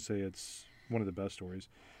 I wouldn't say it's one of the best stories.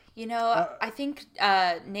 You know, I think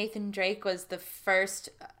Nathan Drake was the first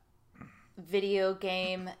video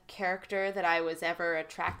game character that I was ever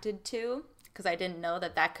attracted to, because I didn't know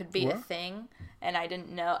that could be a thing, and I didn't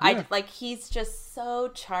know. Yeah. He's just so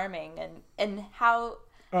charming, and how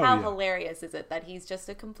hilarious is it that he's just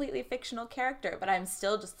a completely fictional character, but I'm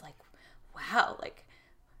still just like,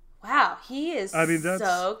 wow, he is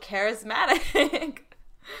so charismatic.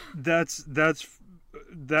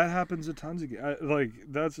 That happens a tons of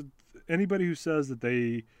anybody who says that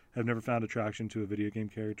they have never found attraction to a video game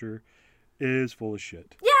character is full of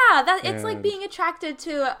shit. Yeah, it's like being attracted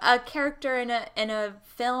to a character in a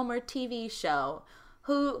film or TV show.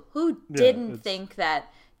 Who didn't think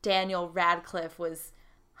that Daniel Radcliffe was,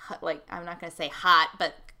 like, I'm not gonna say hot,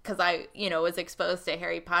 but because I was exposed to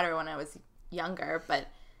Harry Potter when I was younger, but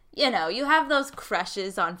you have those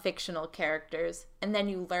crushes on fictional characters, and then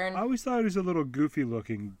you learn. I always thought he was a little goofy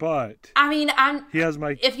looking, but I mean, he has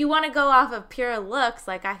my. If you want to go off of pure looks,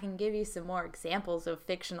 like, I can give you some more examples of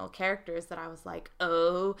fictional characters that I was like,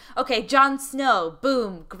 oh, okay, Jon Snow,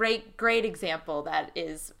 boom, great example that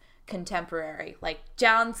is contemporary. Like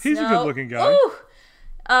Jon Snow, he's a good looking guy. Ooh.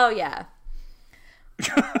 Oh yeah.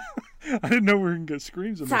 I didn't know we were gonna get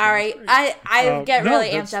screams. Sorry, I get really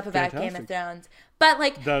amped up about fantastic. Game of Thrones, but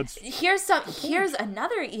like here's point.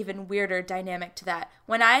 another even weirder dynamic to that.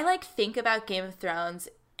 When I like think about Game of Thrones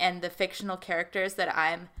and the fictional characters that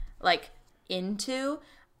I'm like into,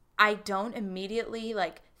 I don't immediately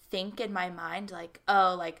like think in my mind like,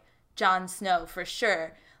 oh, like Jon Snow for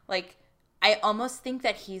sure. Like I almost think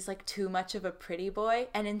that he's like too much of a pretty boy,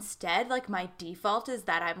 and instead like my default is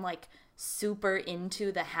that I'm like super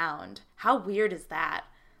into the Hound. How weird is that?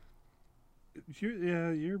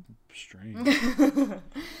 You're strange. We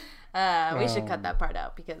should cut that part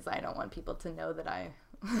out because I don't want people to know that I.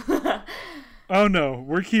 Oh no,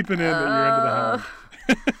 we're keeping in that you're into the Hound.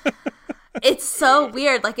 It's so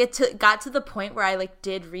weird. Like got to the point where I like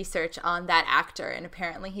did research on that actor, and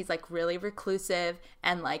apparently he's like really reclusive,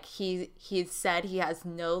 and like he said he has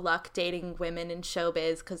no luck dating women in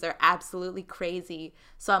showbiz because they're absolutely crazy.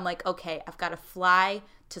 So I'm like, okay, I've got to fly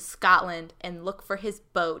to Scotland and look for his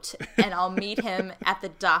boat, and I'll meet him at the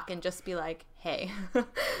dock and just be like, hey.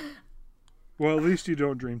 Well, at least you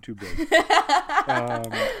don't dream too big.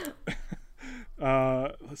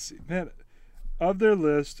 Let's see, man. Of their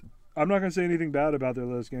list, I'm not going to say anything bad about their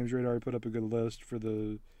list. Games Radar put up a good list for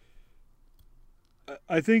the...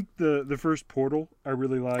 I think the first Portal, I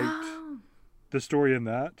really liked the story in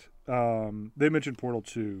that. They mentioned Portal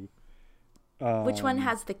 2. Which one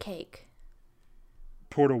has the cake?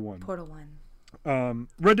 Portal 1. Portal 1.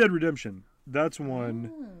 Red Dead Redemption. That's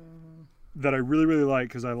one that I really, really like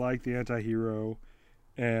because I like the anti-hero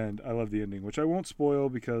and I love the ending, which I won't spoil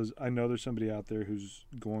because I know there's somebody out there who's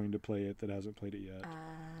going to play it that hasn't played it yet.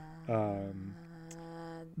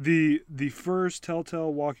 The first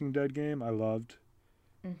Telltale Walking Dead game I loved.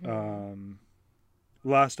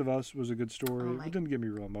 Last of Us was a good story. It didn't get me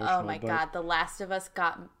real emotional. Oh my God, The Last of Us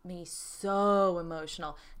got me so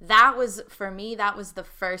emotional. That was, for me, that was the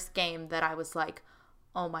first game that I was like,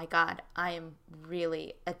 oh my God, I am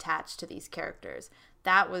really attached to these characters.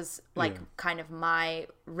 That was like kind of my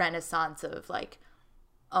renaissance of like,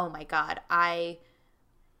 oh my God, I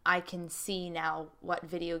can see now what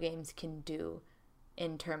video games can do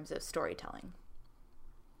in terms of storytelling.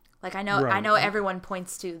 Like I know everyone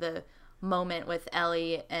points to the moment with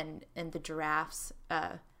Ellie and the giraffes,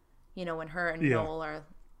 when her and Noel are,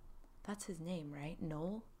 that's his name, right?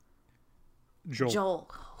 Noel? Joel.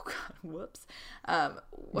 Oh God, whoops.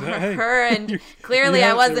 Her and clearly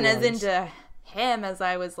I wasn't as into him as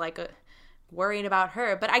I was like worried about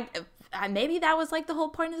her, but I maybe that was like the whole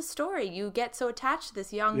point of the story. You get so attached to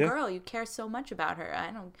this young girl, you care so much about her.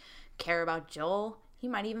 I don't care about Joel. He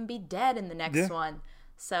might even be dead in the next one.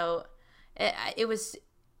 So it was.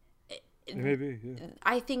 Maybe. Yeah.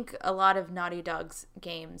 I think a lot of Naughty Dog's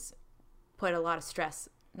games put a lot of stress.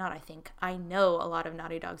 I know a lot of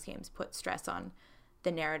Naughty Dog's games put stress on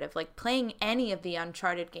the narrative. Like playing any of the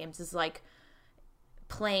Uncharted games is like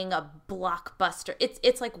playing a blockbuster.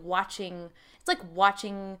 It's like watching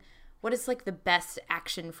what is like the best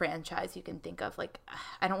action franchise you can think of. Like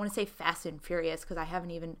I don't want to say Fast and Furious because I've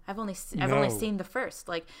only seen the first.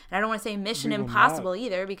 Like, and I don't want to say Mission Impossible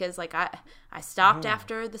either because like I stopped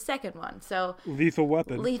after the second one. So Lethal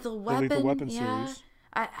Weapon. The Lethal Weapon series.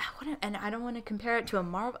 I don't want to compare it to a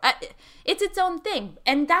Marvel. It's its own thing,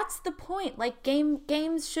 and that's the point. Like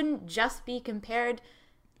games shouldn't just be compared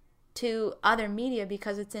to other media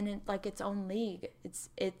because it's in like its own league. It's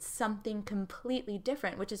something completely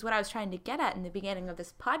different, which is what I was trying to get at in the beginning of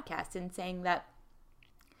this podcast in saying that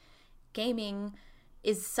gaming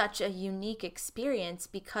is such a unique experience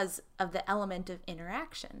because of the element of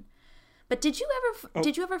interaction. But did you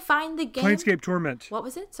ever find the game Planescape Torment? What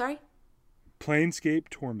was it? Sorry. Planescape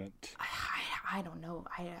Torment. I don't know.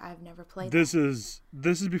 I've never played. This is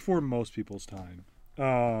before most people's time.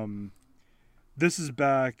 This is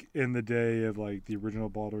back in the day of like the original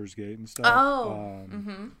Baldur's Gate and stuff.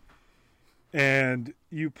 And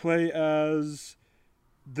you play as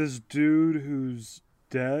this dude who's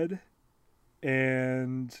dead,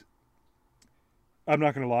 and I'm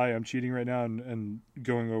not gonna lie, I'm cheating right now and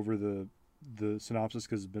going over the synopsis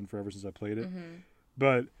because it's been forever since I played it.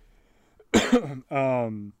 But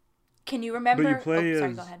can you remember? But you play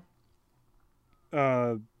sorry, go ahead.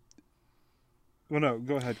 Well, no,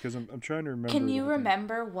 go ahead because I'm trying to remember. Can you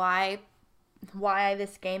remember why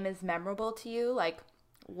this game is memorable to you? Like,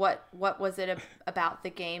 what was it about the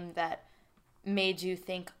game that made you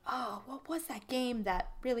think, oh, what was that game that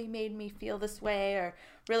really made me feel this way, or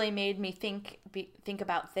really made me think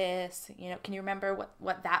about this? Can you remember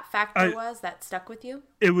what that factor was that stuck with you?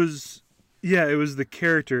 It was the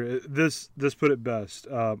character. This put it best.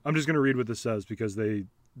 I'm just gonna read what this says because they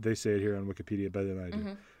say it here on Wikipedia better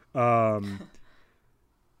than I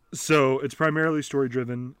do. So it's primarily story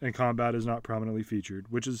driven, and combat is not prominently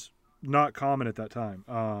featured, which is not common at that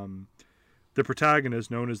time. The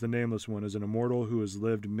protagonist, known as the Nameless One, is an immortal who has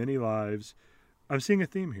lived many lives. I'm seeing a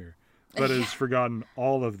theme here, but has forgotten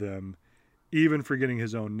all of them, even forgetting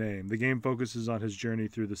his own name. The game focuses on his journey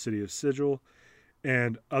through the city of Sigil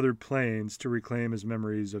and other planes to reclaim his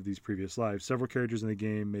memories of these previous lives. Several characters in the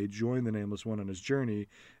game may join the Nameless One on his journey,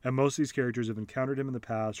 and most of these characters have encountered him in the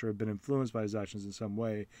past or have been influenced by his actions in some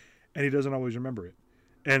way, and he doesn't always remember it.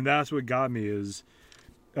 And that's what got me is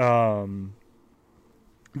that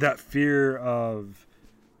fear of,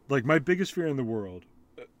 like, my biggest fear in the world,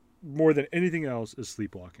 more than anything else, is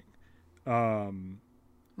sleepwalking.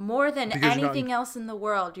 More than anything else in the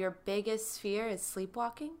world, your biggest fear is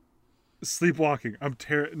sleepwalking? Sleepwalking. I'm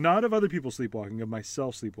not of other people sleepwalking, of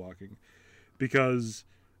myself sleepwalking, because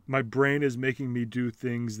my brain is making me do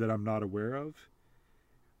things that I'm not aware of,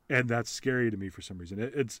 and that's scary to me for some reason.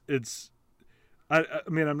 I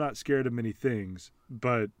mean, I'm not scared of many things,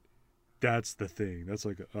 but that's the thing. That's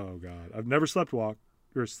like, oh God, I've never sleepwalked,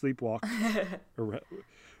 or slept,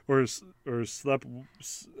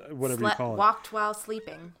 whatever you call it. Walked while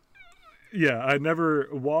sleeping. Yeah, I never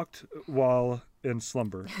walked while in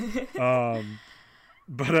slumber.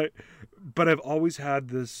 But I've always had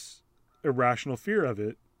this irrational fear of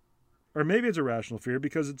it. Or maybe it's a rational fear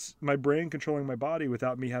because it's my brain controlling my body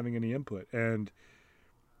without me having any input. And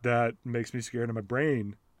that makes me scared of my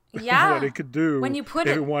brain. Yeah. What it could do when you put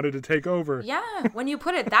if it wanted to take over. Yeah. When you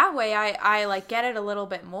put it that way, I like get it a little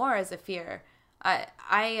bit more as a fear.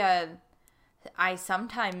 I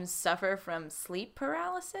sometimes suffer from sleep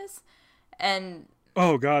paralysis, and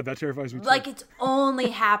oh God, that terrifies me too. Like, it's only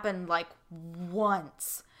happened like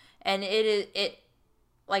once, and it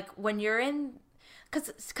like when you're in,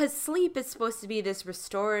 because sleep is supposed to be this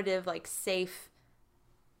restorative, like, safe.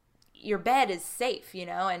 Your bed is safe, you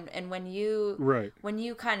know, and when you when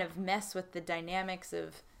you kind of mess with the dynamics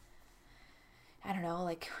of, I don't know,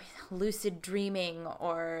 like lucid dreaming,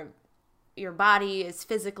 or your body is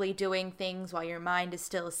physically doing things while your mind is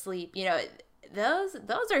still asleep, you know,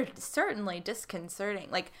 those are certainly disconcerting.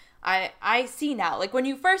 Like, I see now, like, when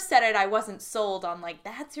you first said it, I wasn't sold on, like,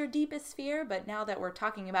 that's your deepest fear, but now that we're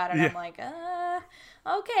talking about it, yeah. I'm like,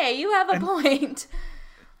 okay, you have a point.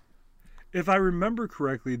 If I remember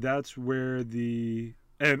correctly, that's where so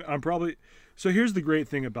here's the great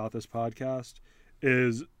thing about this podcast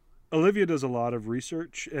is Olivia does a lot of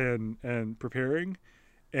research and preparing,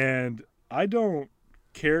 and I don't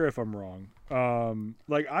care if I'm wrong.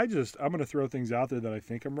 Like, I'm going to throw things out there that I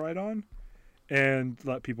think I'm right on and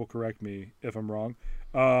let people correct me if I'm wrong.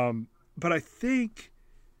 But I think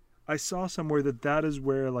I saw somewhere that is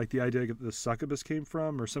where, like, the idea that the succubus came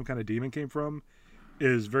from, or some kind of demon came from,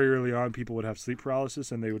 is very early on people would have sleep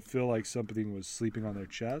paralysis and they would feel like something was sleeping on their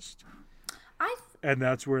chest. And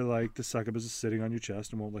that's where, like, the succubus is sitting on your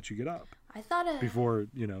chest and won't let you get up. I thought before,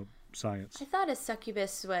 science. I thought a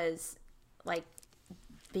succubus was like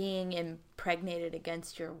being impregnated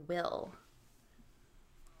against your will.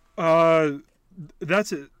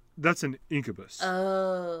 That's an incubus.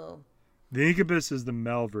 Oh. The incubus is the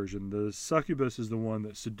male version. The succubus is the one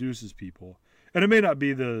that seduces people. And it may not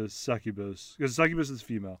be the succubus, because succubus is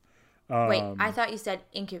female. Wait, I thought you said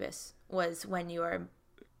incubus was when you are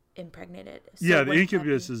impregnated. So yeah, the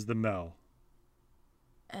incubus is the male.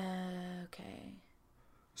 Okay.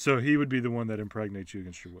 So he would be the one that impregnates you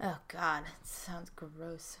against your will. Oh, God. That sounds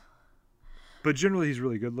gross. But generally, he's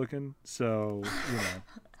really good looking, so,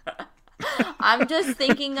 I'm just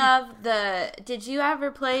thinking of did you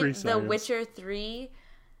ever play The Witcher 3?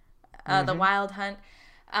 The Wild Hunt?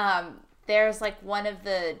 There's, like, one of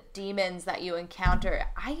the demons that you encounter.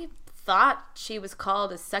 I thought she was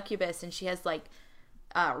called a succubus, and she has, like,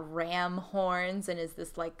 ram horns and is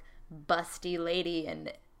this, like, busty lady.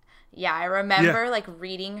 And yeah, I remember like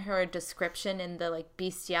reading her description in the, like,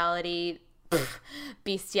 reading her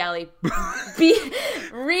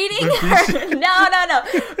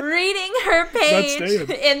reading her page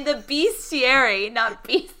in the bestiary, not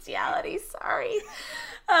bestiality, sorry.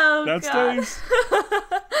 Oh, that God. Stays.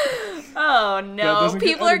 Oh, no.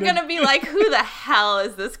 People are going to be like, who the hell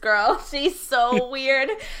is this girl? She's so weird.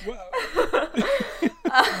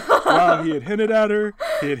 Wow, he had hinted at her.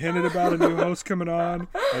 He had hinted about a new host coming on,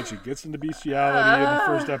 and she gets into bestiality in the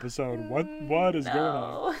first episode. What is going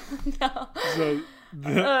on? No.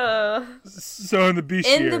 So in the bestiary.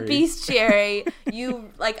 In the bestiary,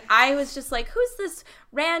 I was just like, who's this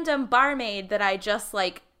random barmaid that I just,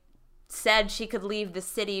 like, said she could leave the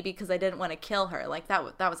city because I didn't want to kill her? Like, that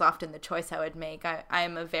was often the choice I would make. I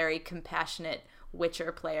am a very compassionate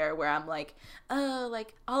Witcher player where I'm like, oh,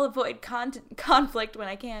 like I'll avoid conflict when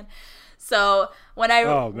I can. So when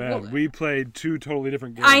Oh man, we played two totally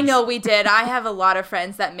different games. I know we did. I have a lot of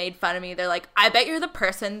friends that made fun of me. They're like, I bet you're the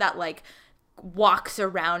person that like walks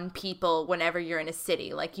around people whenever you're in a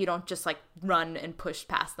city. Like you don't just like run and push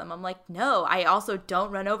past them. I'm like, no, I also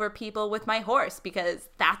don't run over people with my horse because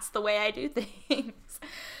that's the way I do things.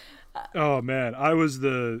 Oh man, I was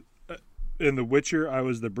in The Witcher, I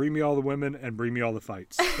was the bring me all the women and bring me all the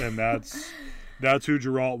fights. And that's who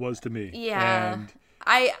Geralt was to me. Yeah. And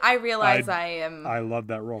I realize I love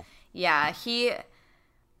that role. Yeah,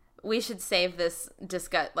 we should save this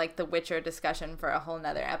the Witcher discussion for a whole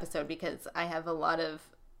nother episode because I have a lot of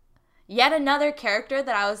yet another character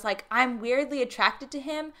that I was like, I'm weirdly attracted to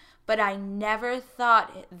him, but I never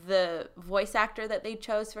thought the voice actor that they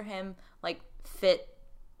chose for him like fit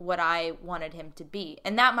what I wanted him to be.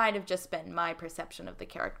 And that might have just been my perception of the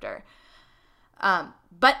character.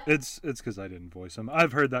 But it's because I didn't voice him.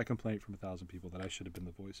 I've heard that complaint from 1,000 people that I should have been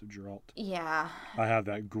the voice of Geralt. Yeah. I have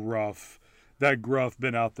that gruff,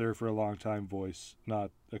 been out there for a long time voice, not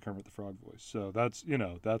a Kermit the Frog voice. So that's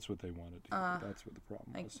what they wanted. That's what the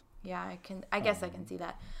problem was. I guess I can see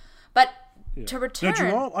that. But to return,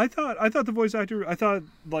 now, Geralt, I thought the voice actor,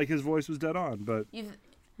 like his voice was dead on, but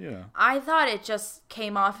yeah, I thought it just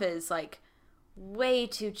came off as like way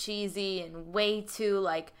too cheesy and way too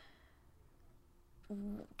like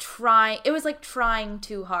it was like trying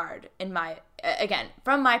too hard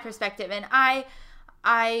from my perspective. And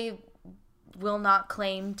I will not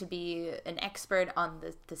claim to be an expert on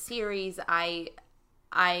the series. I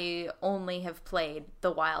only have played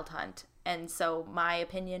The Wild Hunt, and so my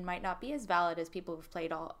opinion might not be as valid as people who've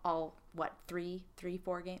played all three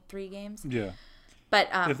games. Yeah. But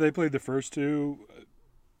if they played the first two,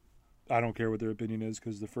 I don't care what their opinion is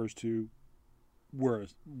because the first two were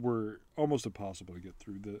almost impossible to get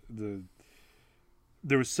through.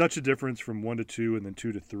 There was such a difference from 1 to 2 and then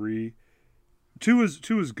 2 to 3. 2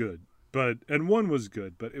 was good, and 1 was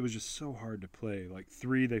good, but it was just so hard to play. Like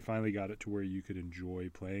 3, they finally got it to where you could enjoy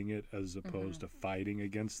playing it as opposed to fighting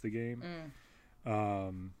against the game.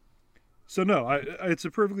 So no, it's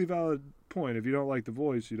a perfectly valid point. If you don't like the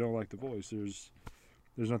voice, you don't like the voice.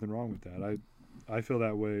 There's nothing wrong with that. I feel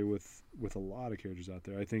that way with a lot of characters out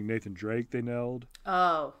there. I think Nathan Drake they nailed.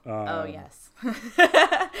 Oh yes.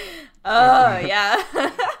 Oh yeah.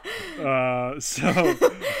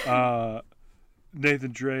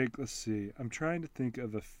 Nathan Drake. Let's see. I'm trying to think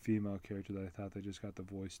of a female character that I thought they just got the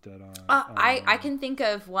voice dead on. I can think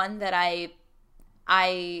of one that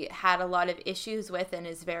I had a lot of issues with and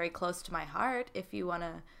is very close to my heart. If you want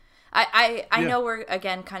to. I know we're,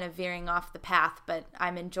 again, kind of veering off the path, but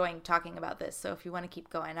I'm enjoying talking about this. So if you want to keep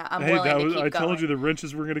going, I'm willing to keep going. I told you the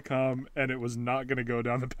wrenches were going to come, and it was not going to go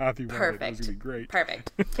down the path you wanted. Perfect. It was going to be great.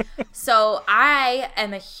 Perfect. So I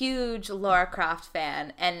am a huge Lara Croft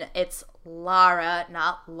fan, and it's Lara,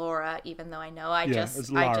 not Laura, even though I know I just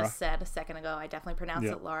said a second ago I definitely pronounced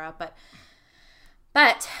it Laura,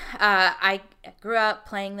 But I grew up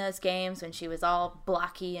playing those games when she was all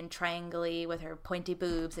blocky and triangle-y with her pointy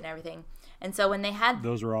boobs and everything. And so when they had...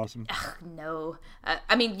 Those were awesome. No.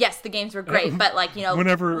 I mean, yes, the games were great, but like,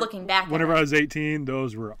 looking back whenever I was 18,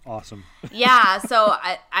 those were awesome. Yeah, so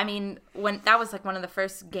I mean, when that was like one of the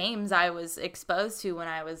first games I was exposed to when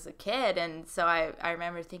I was a kid. And so I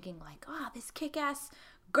remember thinking like, oh, this kick-ass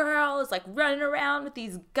girl is like running around with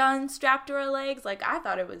these guns strapped to her legs. Like, I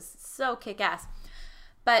thought it was so kick-ass.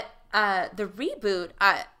 But the reboot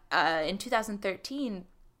in 2013,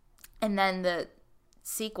 and then the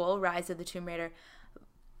sequel, Rise of the Tomb Raider,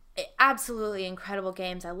 absolutely incredible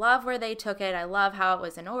games. I love where they took it. I love how it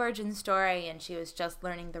was an origin story, and she was just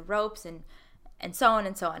learning the ropes and so on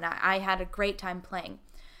and so on. I had a great time playing.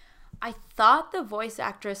 I thought the voice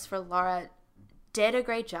actress for Lara did a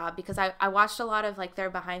great job because I watched a lot of like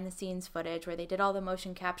their behind-the-scenes footage where they did all the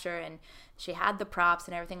motion capture and she had the props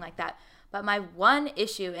and everything like that. But my one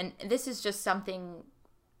issue, and this is just something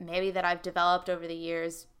maybe that I've developed over the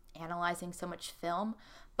years analyzing so much film,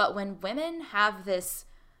 but when women have this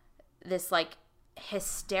like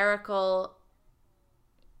hysterical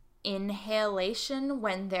inhalation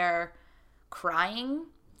when they're crying,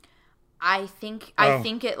 I think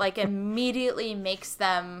it like immediately makes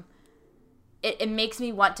them, it makes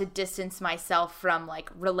me want to distance myself from like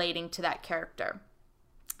relating to that character.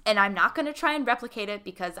 And I'm not going to try and replicate it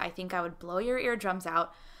because I think I would blow your eardrums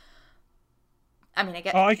out. I mean, I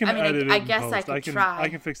guess. Oh, I can edit it. I guess I could try. I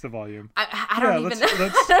can fix the volume. I don't even know.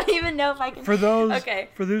 I don't even know if I can. For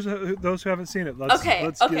those who haven't seen it, let's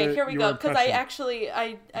here we go. Because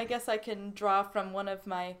I guess I can draw from one of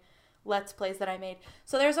my Let's Plays that I made.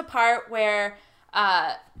 So there's a part where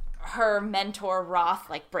her mentor Roth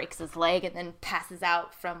like breaks his leg and then passes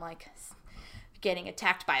out from like getting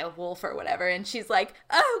attacked by a wolf or whatever, and she's like,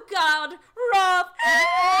 "Oh God, Roth!"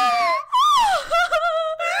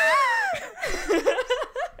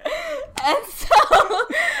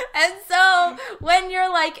 and so when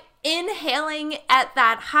you're like inhaling at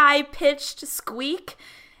that high pitched squeak,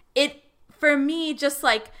 it for me just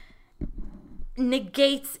like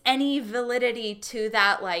negates any validity to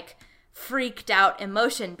that like freaked out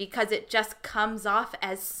emotion, because it just comes off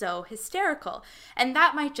as so hysterical. And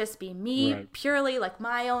that might just be me, right, purely like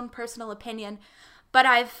my own personal opinion, but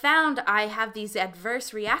I've found I have these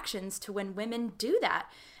adverse reactions to when women do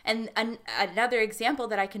that. And another example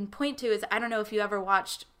that I can point to is, I don't know if you ever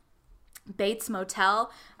watched Bates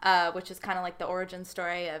Motel, which is kind of like the origin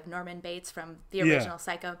story of Norman Bates from the original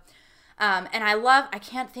Psycho. And I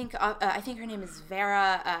can't think of, I think her name is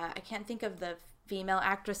Vera. I can't think of the female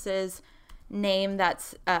actress's name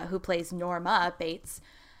that's who plays Norma Bates.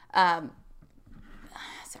 Sorry,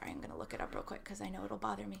 I'm going to look it up real quick because I know it'll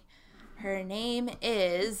bother me. Her name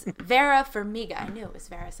is Vera Farmiga. I knew it was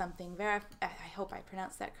Vera something. Vera, I hope I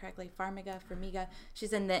pronounced that correctly. Farmiga.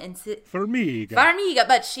 She's in the... Farmiga,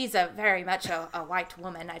 but she's very much a white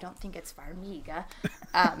woman. I don't think it's Farmiga.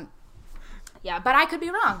 Yeah, but I could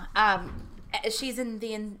be wrong. She's in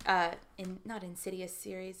the not Insidious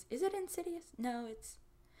series. Is it Insidious? No, it's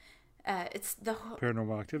the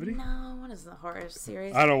Paranormal Activity. No, what is the horror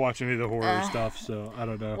series? I don't watch any of the horror stuff, so I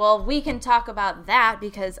don't know. Well, we can talk about that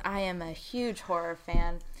because I am a huge horror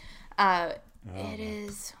fan. It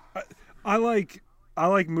is. I like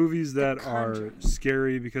movies that are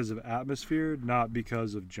scary because of atmosphere, not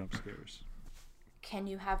because of jump scares. Can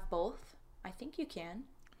you have both? I think you can.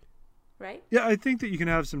 Right? Yeah, I think that you can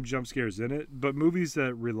have some jump scares in it, but movies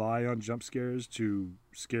that rely on jump scares to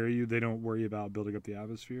scare you, they don't worry about building up the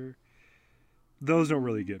atmosphere. Those don't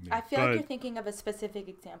really get me. I feel like you're thinking of a specific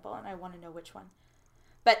example, and I want to know which one.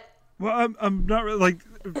 But I'm not really, like,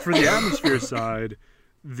 for the atmosphere side,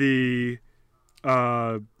 the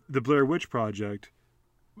Blair Witch Project,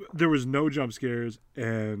 there was no jump scares,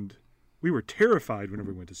 and we were terrified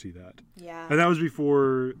whenever we went to see that. Yeah. And that was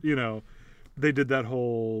before, they did that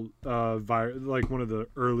whole like one of the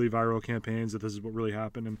early viral campaigns that this is what really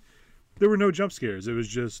happened, and there were no jump scares. It was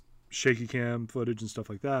just shaky cam footage and stuff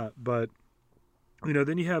like that. But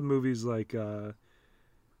then you have movies like the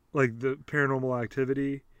Paranormal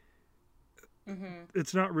Activity. Mm-hmm.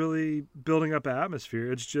 It's not really building up an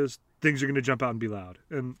atmosphere. It's just things are going to jump out and be loud,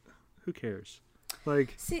 and who cares?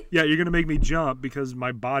 Like, you're going to make me jump because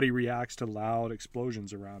my body reacts to loud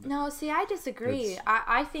explosions around it. No, I disagree.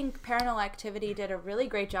 I think Paranormal Activity did a really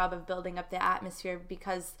great job of building up the atmosphere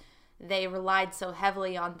because they relied so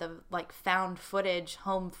heavily on the, like, found footage,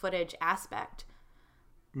 home footage aspect.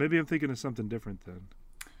 Maybe I'm thinking of something different then.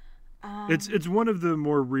 It's one of the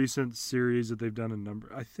more recent series that they've done a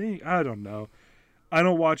number. I don't know. I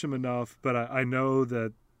don't watch them enough, but I know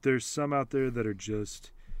that there's some out there that are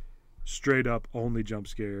just straight up only jump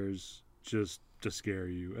scares just to scare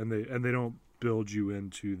you, and they don't build you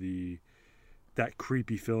into that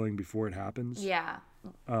creepy feeling before it happens. Yeah.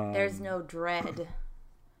 There's no dread.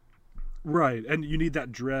 Right, and you need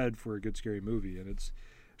that dread for a good scary movie, and it's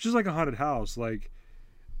just like a haunted house. Like,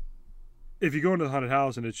 if you go into the haunted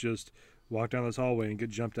house and it's just walk down this hallway and get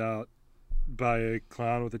jumped out by a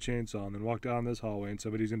clown with a chainsaw, and then walk down this hallway and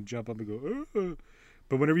somebody's going to jump up and go, "Ugh."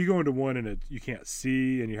 But whenever you go into one and you can't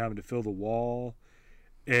see and you're having to fill the wall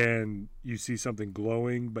and you see something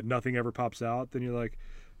glowing but nothing ever pops out, then you're like,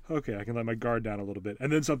 okay, I can let my guard down a little bit.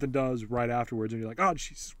 And then something does right afterwards and you're like, oh,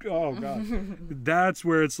 jeez, oh, God. That's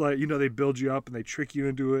where it's like, they build you up and they trick you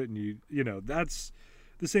into it. And that's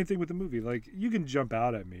the same thing with the movie. Like, you can jump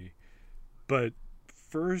out at me, but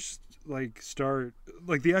first, start,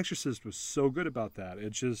 The Exorcist was so good about that.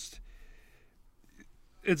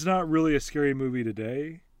 It's not really a scary movie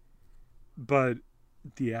today, but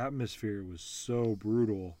the atmosphere was so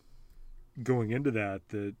brutal going into that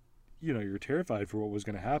you're terrified for what was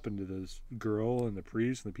going to happen to this girl and the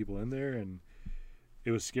priest and the people in there, and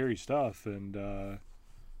it was scary stuff. And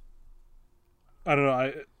I don't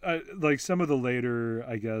know, I like some of the later,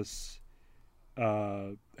 I guess,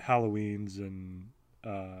 Halloweens and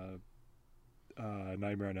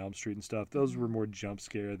Nightmare on Elm Street and stuff, those were more jump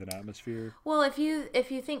scare than atmosphere. Well, if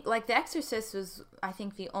you think, like, The Exorcist was, I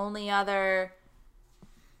think, the only other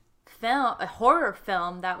a horror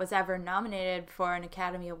film that was ever nominated for an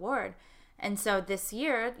Academy Award. And so this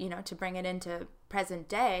year, to bring it into present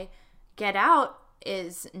day, Get Out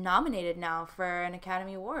is nominated now for an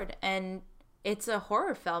Academy Award, and it's a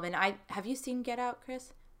horror film. And have you seen Get Out,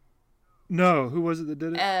 Chris? No, who was it that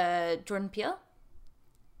did it? Jordan Peele.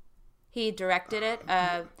 He directed it.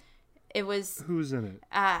 It was Who's in it?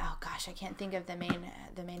 oh gosh, I can't think of the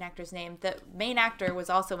main actor's name. The main actor was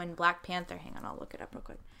also in Black Panther. Hang on, I'll look it up real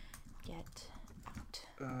quick. Get out.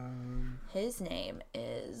 His name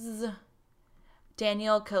is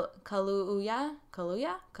Daniel Kaluuya.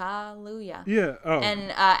 Yeah. Oh.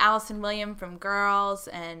 And Allison William from Girls,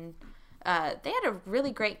 and they had a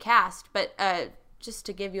really great cast. But just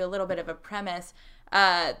to give you a little bit of a premise,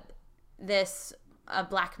 this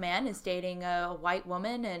black man is dating a white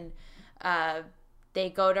woman, and they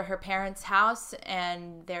go to her parents' house,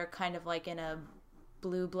 and they're kind of like in a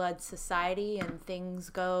blue blood society, and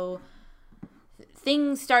things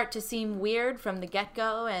start to seem weird from the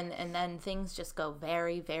get-go, and then things just go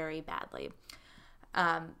very, very badly.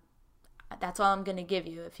 That's all I'm going to give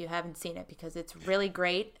you if you haven't seen it, because it's really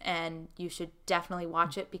great, and you should definitely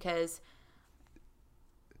watch it, because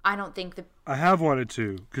I don't think I have wanted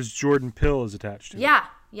to, because Jordan Peele is attached to it. Yeah.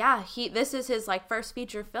 This is his first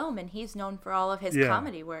feature film, and he's known for all of his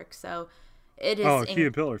comedy work. So it is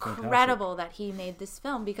incredible that he made this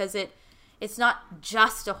film, because it's not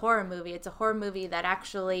just a horror movie. It's a horror movie that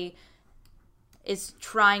actually is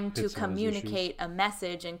trying to communicate a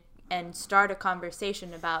message and start a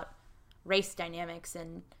conversation about race dynamics,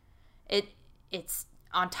 and it's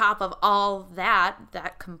on top of all that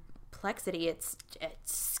complexity. It's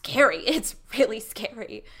scary. It's really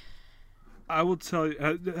scary. I will tell you.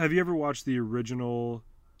 Have you ever watched the original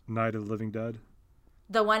Night of the Living Dead?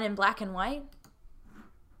 The one in black and white?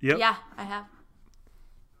 Yep. Yeah, I have.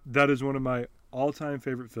 That is one of my all-time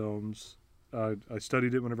favorite films. I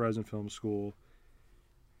studied it whenever I was in film school,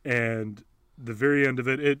 and the very end of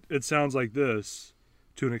it sounds like this.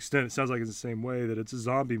 To an extent, it sounds like it's the same way, that it's a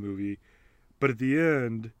zombie movie, but at the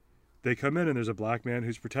end, they come in and there's a black man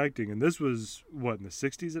who's protecting. And this was, what, in the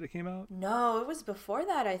 60s that it came out? No, it was before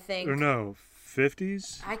that, I think. Or no,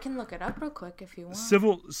 50s? I can look it up real quick if you want.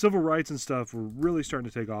 Civil rights and stuff were really starting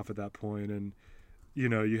to take off at that point. And, you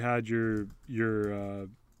know, you had your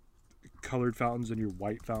colored fountains and your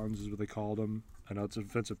white fountains is what they called them. I know it's an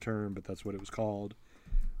offensive term, but that's what it was called.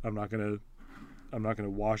 I'm not going to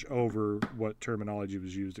wash over what terminology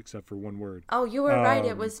was used except for one word. Oh, you were right.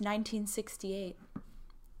 It was 1968.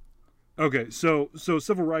 Okay, so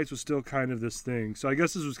civil rights was still kind of this thing. So I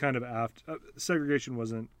guess this was kind of after segregation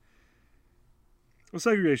wasn't. Well,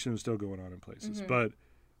 segregation was still going on in places, but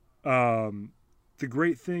the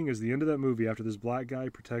great thing is the end of that movie, after this black guy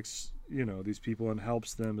protects these people and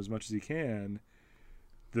helps them as much as he can.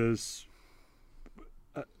 This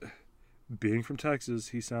being from Texas,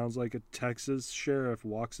 he sounds like a Texas sheriff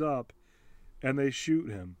walks up, and they shoot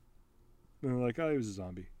him. And they're like, "Oh, he was a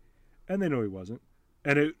zombie," and they know he wasn't.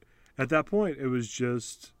 And at that point, it was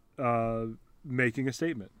just making a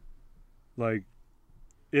statement. Like,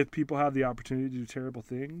 if people have the opportunity to do terrible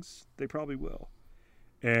things, they probably will.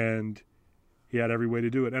 And he had every way to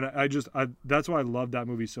do it. And I that's why I love that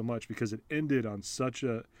movie so much, because it ended on such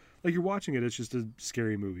a, like, you're watching it, it's just a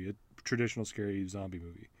scary movie, a traditional scary zombie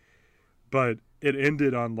movie. But it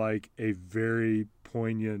ended on like a very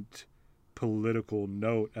poignant political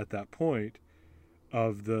note at that point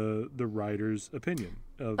of the writer's opinion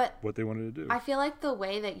of what they wanted to do. I feel like the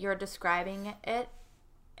way that you're describing it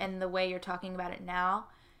and the way you're talking about it now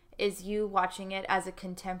is you watching it as a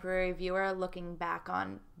contemporary viewer, looking back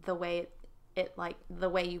on the way the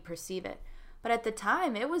way you perceive it. But at the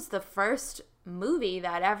time, it was the first movie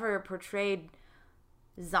that ever portrayed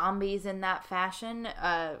zombies in that fashion,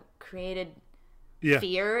 created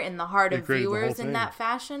fear in the heart of viewers in that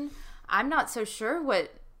fashion. I'm not so sure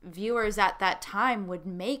what viewers at that time would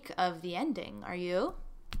make of the ending. Are you?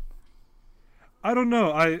 I don't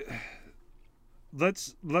know.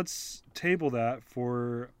 Let's table that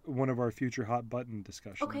for one of our future hot button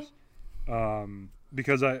discussions. Okay.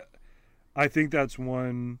 Because I think that's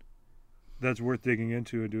one that's worth digging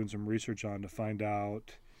into and doing some research on to find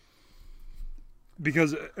out.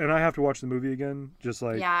 Because, and I have to watch the movie again, just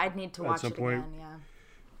like I'd need to watch it again. Yeah,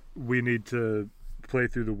 we need to play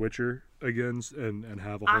through The Witcher again and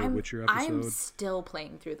have a whole Witcher episode. I'm still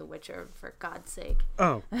playing through The Witcher, for God's sake.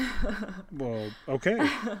 Oh, well, okay.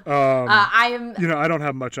 I am. I don't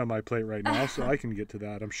have much on my plate right now, so I can get to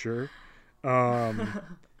that, I'm sure. But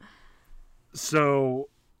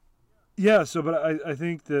I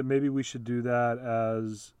think that maybe we should do that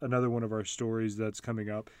as another one of our stories that's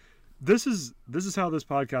coming up. This is how this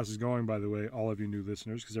podcast is going, by the way, all of you new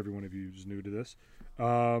listeners, because every one of you is new to this.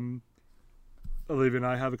 Olivia and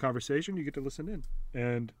I have a conversation. You get to listen in,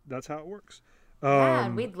 and that's how it works.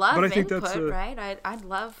 We'd love input, right? I'd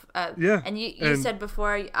love. And you said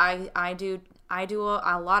before, I do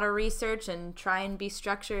a lot of research and try and be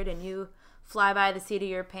structured, and you fly by the seat of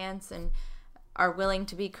your pants and are willing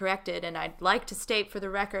to be corrected. And I'd like to state for the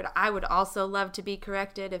record, I would also love to be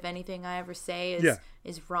corrected if anything I ever say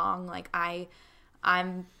is wrong. Like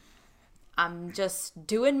I'm just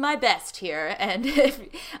doing my best here, and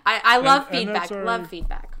I love feedback. Love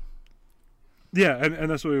feedback. Yeah, and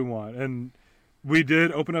that's what we want. And we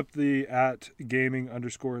did open up the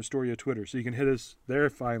 @gaming_Historia Twitter, so you can hit us there.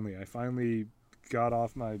 Finally, I finally got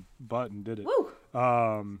off my butt and did it. Woo!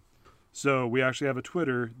 So we actually have a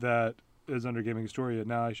Twitter that is under Gaming Historia.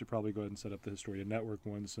 Now I should probably go ahead and set up the Historia Network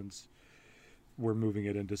one, since we're moving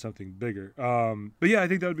it into something bigger. But yeah, I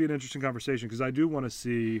think that would be an interesting conversation, because I do want to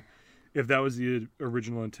see if that was the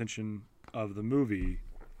original intention of the movie,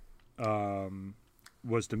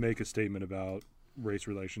 was to make a statement about race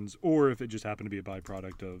relations, or if it just happened to be a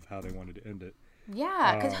byproduct of how they wanted to end it.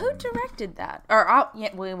 Yeah, because who directed that? Or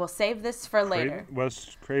we will save this for later.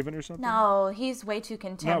 Wes Craven or something? No, he's way too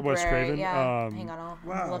contemporary. Not Wes Craven. Yeah, hang on,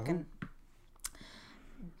 I'm looking.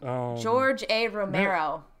 George A.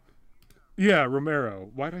 Romero. Yeah, Romero.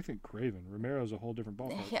 Why do I think Craven? Romero's a whole different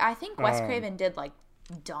ballpark. I think Wes Craven did like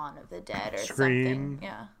Dawn of the Dead or Scream. something.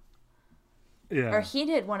 Yeah. Yeah. Or he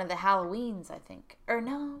did one of the Halloweens, I think. Or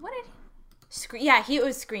no, what did he? Scream. Yeah, it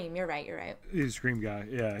was Scream. You're right. He's a Scream guy.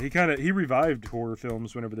 Yeah, he revived horror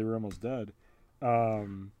films whenever they were almost dead,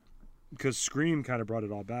 because Scream kind of brought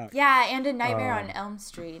it all back. Yeah, and A Nightmare on Elm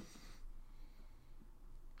Street.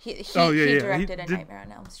 He directed A Nightmare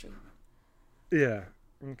on Elm Street. Yeah.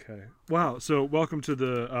 Okay. Wow. So welcome to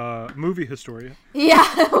the movie Historia. Yeah,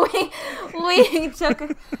 we took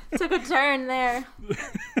a turn there.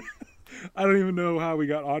 I don't even know how we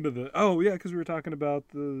got onto the. Oh yeah, because we were talking about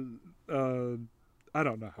the. I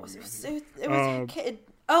don't know how.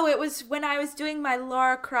 It was when I was doing my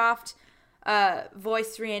Lara Croft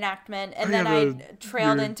voice reenactment, and then I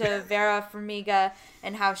trailed into Vera Farmiga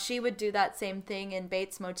and how she would do that same thing in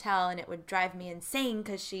Bates Motel, and it would drive me insane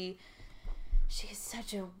because she's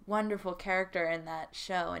such a wonderful character in that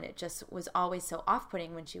show, and it just was always so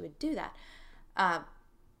off-putting when she would do that.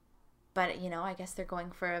 But I guess they're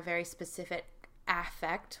going for a very specific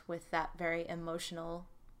affect with that very emotional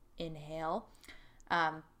inhale,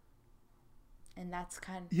 and that's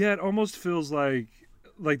kind of... Yeah, it almost feels like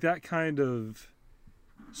that kind of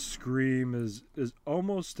scream is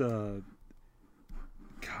almost God,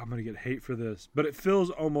 I'm gonna get hate for this, but it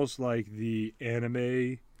feels almost like the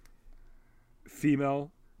anime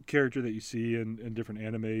female character that you see in different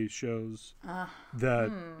anime shows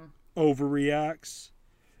that overreacts,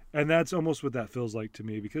 and that's almost what that feels like to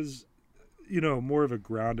me, because more of a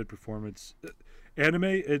grounded performance. Anime,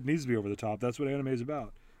 it needs to be over the top. That's what anime is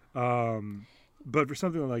about. But for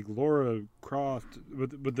something like Lara Croft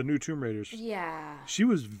with the new Tomb Raiders, yeah, she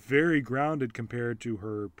was very grounded compared to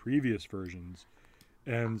her previous versions.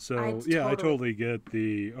 And so, I totally get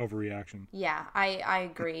the overreaction. Yeah, I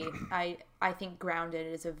agree. I think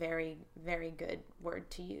grounded is a very, very good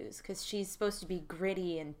word to use, because she's supposed to be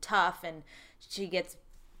gritty and tough, and she gets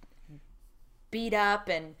beat up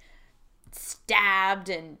and stabbed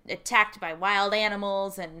and attacked by wild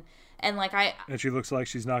animals, and she looks like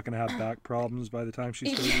she's not going to have back problems by the time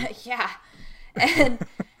she's 30. Yeah.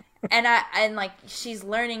 And like she's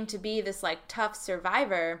learning to be this like tough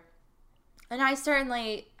survivor. And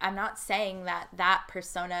I'm not saying that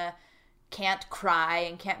persona can't cry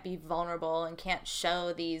and can't be vulnerable and can't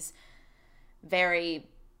show these very,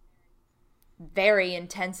 very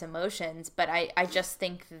intense emotions, but I just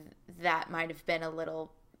think that might have been a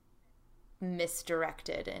little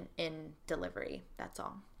misdirected in delivery. That's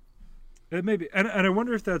all. It may be. And I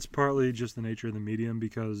wonder if that's partly just the nature of the medium,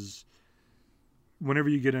 because whenever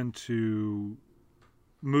you get into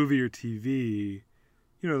movie or TV,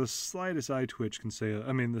 the slightest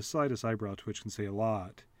the slightest eyebrow twitch can say a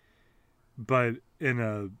lot. But in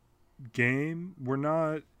a game, we're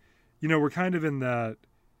not, we're kind of in that,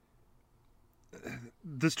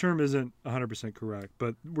 this term isn't 100% correct,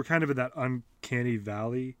 but we're kind of in that uncanny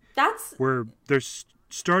valley. Where they're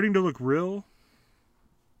starting to look real,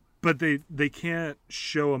 but they can't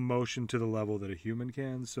show emotion to the level that a human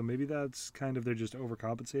can. So maybe that's kind of, they're just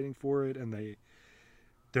overcompensating for it, and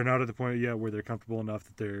they're not at the point yet where they're comfortable enough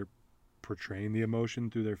that they're portraying the emotion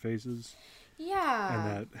through their faces. Yeah. And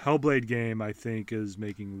that Hellblade game, I think, is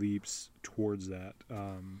making leaps towards that.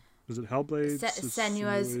 Was it Hellblade?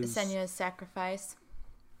 Senua's Sacrifice.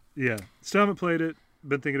 Yeah. Still haven't played it.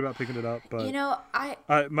 Been thinking about picking it up, but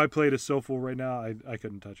my plate is so full right now, I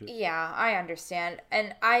couldn't touch it. Yeah, I understand.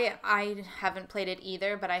 And I haven't played it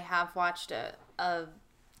either, but I have watched a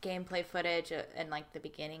gameplay footage and like the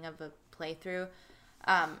beginning of a playthrough.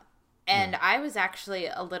 I was actually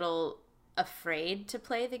a little afraid to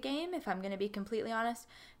play the game, if I'm going to be completely honest,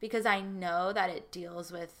 because I know that it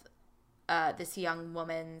deals with this young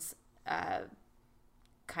woman's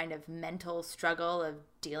kind of mental struggle of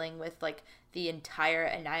dealing with like the entire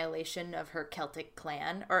annihilation of her Celtic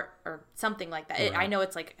clan or something like that. Right. I know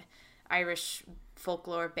it's like Irish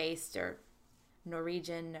folklore based or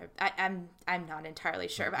Norwegian, or I'm not entirely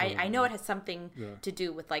sure, but I know it has something to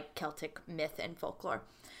do with like Celtic myth and folklore.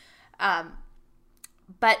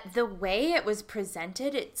 But the way it was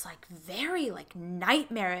presented, it's like very like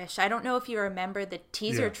nightmarish. I don't know if you remember the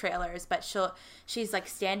teaser trailers, but she's like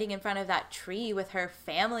standing in front of that tree with her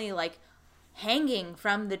family like hanging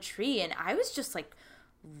from the tree, and I was just like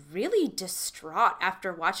really distraught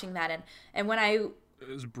after watching that. And when it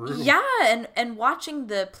was brutal. Yeah, and watching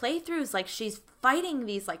the playthroughs, like she's fighting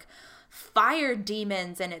these like fire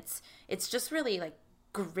demons, and it's just really like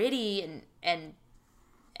gritty and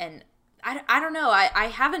I don't know. I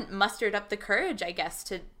haven't mustered up the courage, I guess,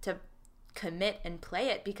 to commit and play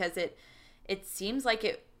it, because it seems like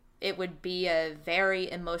it would be a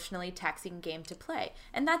very emotionally taxing game to play.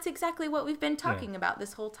 And that's exactly what we've been talking about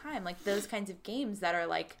this whole time. Like those kinds of games that are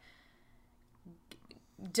like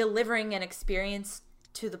delivering an experience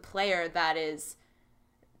to the player that is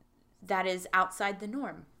outside the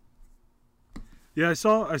norm. Yeah, I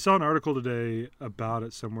saw an article today about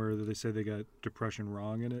it somewhere that they say they got depression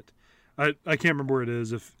wrong in it. I can't remember where it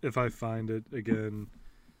is. If I find it again,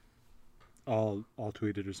 I'll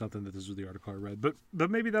tweet it or something that this was the article I read.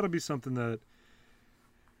 But maybe that'll be something that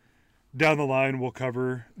down the line we'll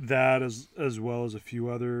cover, that as well as a few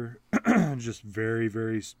other just very,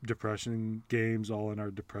 very depressing games, all in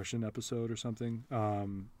our depression episode or something,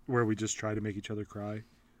 where we just try to make each other cry.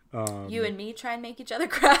 You and me try and make each other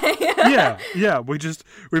cry. yeah.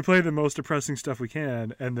 We play the most depressing stuff we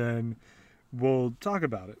can, and then we'll talk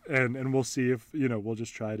about it, and we'll see if we'll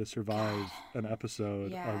just try to survive an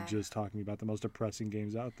episode of just talking about the most depressing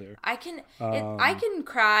games out there. I can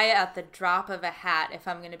cry at the drop of a hat, if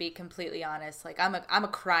I'm going to be completely honest. Like I'm a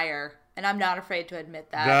crier, and I'm not afraid to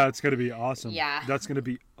admit that. That's going to be awesome. Yeah, that's going to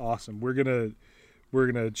be awesome. We're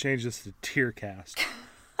gonna change this to Tearcast.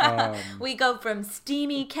 We go from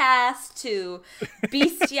steamy cast to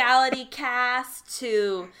bestiality cast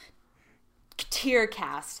to tear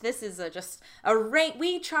cast. This is just a range.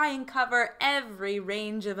 We try and cover every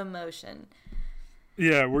range of emotion.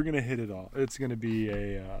 Yeah, we're gonna hit it all. It's gonna be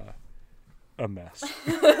a mess.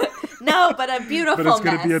 No, but a beautiful mess.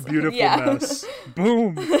 But it's gonna be a beautiful mess.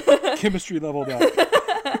 Boom. Chemistry leveled up.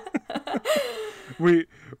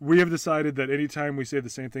 We have decided that anytime we say the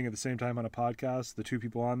same thing at the same time on a podcast, the two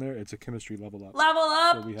people on there, it's a chemistry level up. Level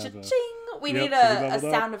up. So we need a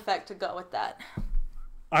sound effect to go with that.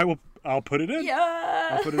 I'll put it in. Yeah.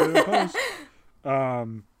 I'll put it in post.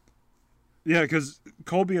 Yeah, because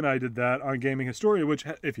Colby and I did that on Gaming Historia, which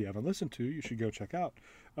if you haven't listened to, you should go check out.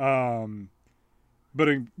 But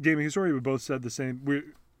in Gaming Historia, we both said the same. We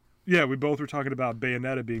both were talking about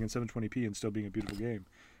Bayonetta being in 720p and still being a beautiful game.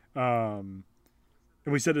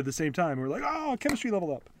 And we said it at the same time. We were like, oh, chemistry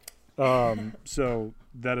level up. So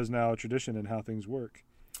that is now a tradition in how things work.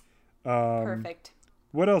 Perfect.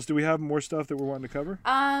 What else? Do we have more stuff that we're wanting to cover?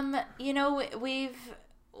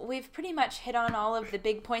 We've pretty much hit on all of the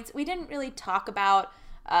big points. We didn't really talk about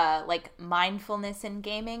like mindfulness in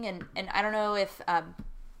gaming, and I don't know if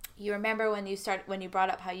you remember when you brought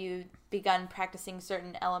up how you begun practicing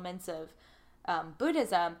certain elements of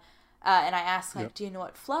Buddhism. And I asked, do you know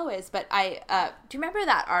what flow is? But do you remember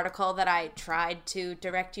that article that I tried to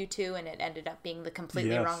direct you to, and it ended up being the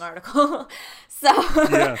completely wrong article? So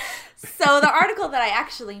the article that I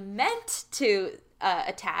actually meant to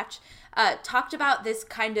attach talked about this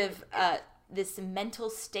kind of this mental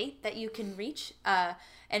state that you can reach, and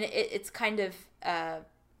it's kind of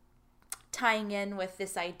tying in with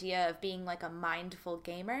this idea of being like a mindful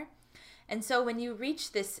gamer. And so when you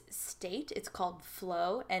reach this state, it's called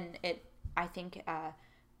flow, and it, I think,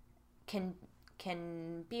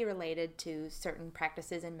 can be related to certain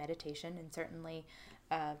practices in meditation, and certainly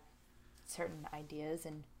certain ideas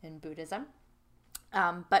in Buddhism.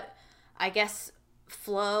 But I guess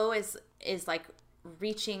flow is like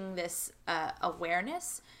reaching this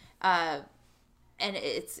awareness, and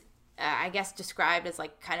it's I guess described as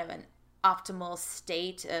like kind of an optimal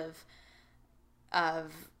state of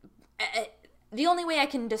the only way I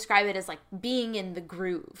can describe it is like being in the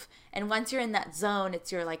groove. And once you're in that zone,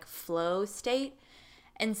 it's your like flow state.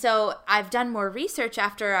 And so I've done more research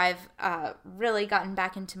after I've really gotten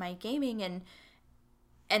back into my gaming, and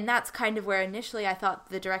that's kind of where initially I thought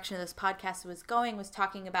the direction of this podcast was going, was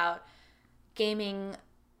talking about gaming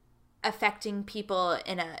affecting people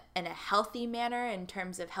in a healthy manner in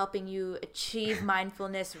terms of helping you achieve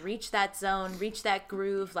mindfulness, reach that zone, reach that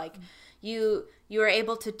groove. Like you are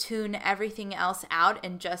able to tune everything else out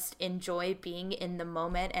and just enjoy being in the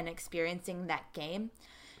moment and experiencing that game.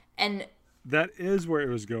 And that is where it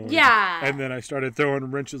was going. Yeah. And then I started throwing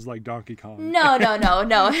wrenches like Donkey Kong. No.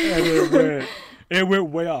 And it went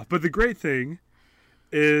way off. But the great thing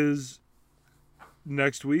is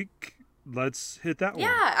next week, let's hit that one.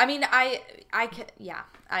 Yeah, I mean, I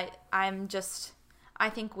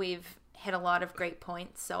think we've hit a lot of great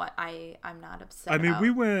points, so I'm not upset. I mean, we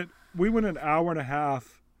went an hour and a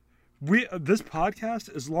half. This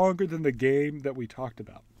podcast is longer than the game that we talked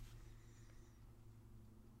about.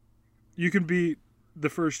 You can beat the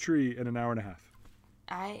first tree in an hour and a half.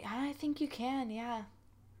 I think you can, yeah.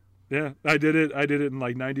 Yeah, I did it in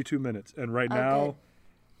like 92 minutes, and right now, good.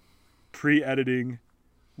 Pre-editing,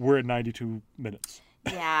 we're at 92 minutes.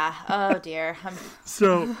 Yeah. Oh dear.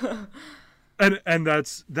 So, and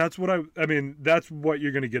that's what I mean. That's what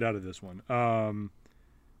you're gonna get out of this one.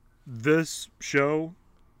 This show,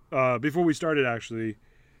 before we started, actually,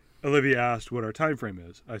 Olivia asked what our time frame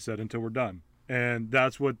is. I said until we're done, and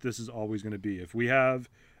that's what this is always going to be. If we have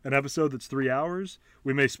an episode that's 3 hours,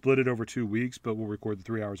 we may split it over 2 weeks, but we'll record the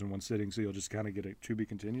 3 hours in one sitting, so you'll just kind of get it to be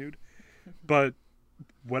continued. But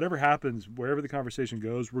whatever happens, wherever the conversation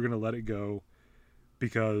goes, we're going to let it go,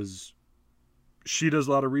 because she does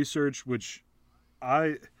a lot of research, which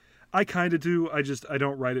I kind of do. I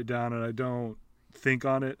don't write it down, and I don't think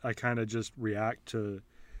on it. I kind of just react to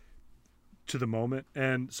the moment.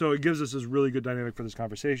 And so it gives us this really good dynamic for this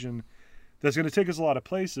conversation that's going to take us a lot of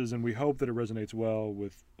places, and we hope that it resonates well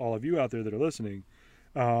with all of you out there that are listening.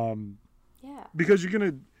 Yeah. Because you're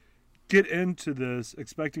going to get into this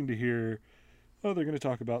expecting to hear, oh, they're going to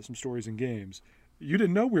talk about some stories and games. You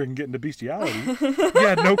didn't know we were going to get into bestiality. You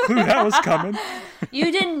had no clue that was coming.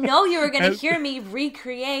 You didn't know you were going to hear me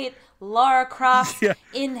recreate Lara Croft's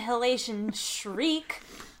inhalation shriek,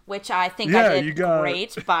 which I think I did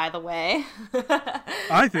great, by the way.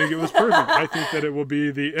 I think it was perfect. I think that it will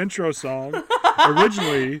be the intro song.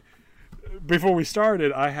 Originally, before we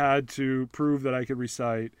started, I had to prove that I could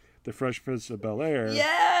recite the Fresh Prince of Bel-Air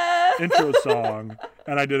intro song,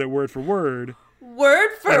 and I did it word for word.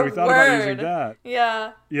 Word for and we thought word. About using that.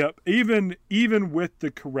 Yeah. Yep. Even with the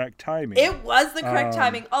correct timing. It was the correct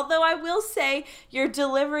timing. Although I will say your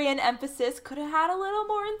delivery and emphasis could have had a little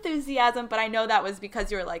more enthusiasm, but I know that was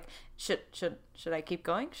because you were like, should I keep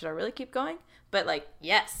going? Should I really keep going? But like,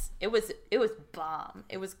 yes, it was bomb.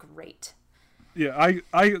 It was great. Yeah,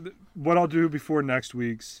 I what I'll do before next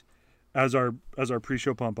week's as our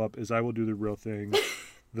pre-show pump up is I will do the real thing.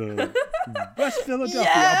 The West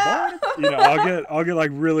Philadelphia, I'll get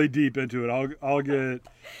like really deep into it. I'll get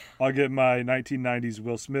my 1990s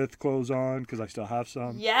Will Smith clothes on because I still have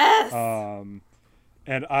some. Yes.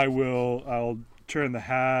 And I'll turn the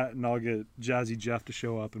hat and I'll get Jazzy Jeff to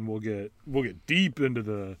show up and we'll get deep into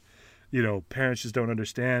the, parents just don't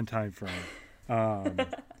understand time frame. And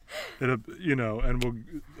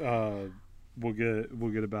we'll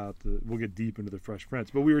get deep into the Fresh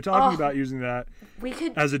Prince. But we were talking about using that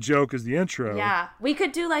as a joke as the intro. Yeah, we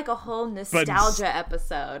could do like a whole nostalgia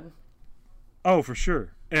episode. Oh, for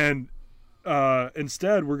sure. And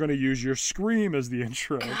instead, we're going to use your scream as the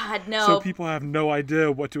intro. God, no. So people have no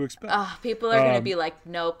idea what to expect. People are going to be like,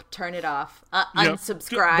 nope, turn it off.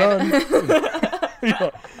 Unsubscribe.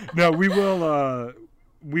 No,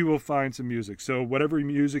 we will find some music. So whatever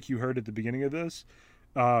music you heard at the beginning of this,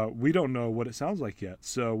 we don't know what it sounds like yet,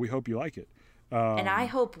 so we hope you like it. And I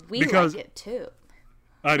hope we like it too.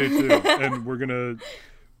 I do too. And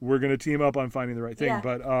we're gonna team up on finding the right thing. Yeah.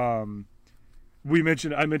 But I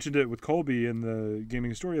mentioned it with Colby in the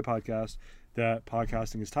Gaming Historia podcast that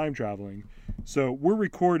podcasting is time traveling. So we're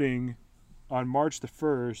recording on March the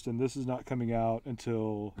 1st, and this is not coming out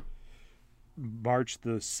until March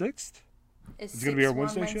the 6th. It's going to be our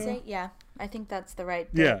Wednesday show? Yeah, I think that's the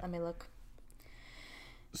right date. Yeah. Let me look.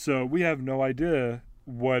 So we have no idea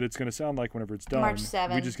what it's going to sound like whenever it's done. March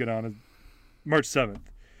 7th. We just get on March 7th.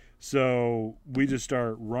 So we just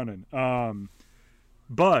start running. So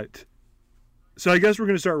I guess we're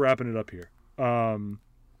going to start wrapping it up here.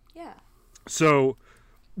 Yeah. So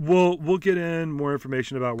we'll get in more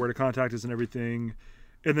information about where to contact us and everything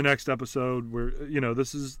in the next episode. Where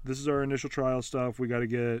this is our initial trial stuff. We got to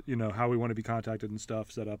get how we want to be contacted and stuff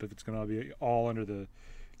set up. If it's going to be all under the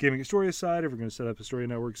Gaming Historia side, if we're going to set up Historia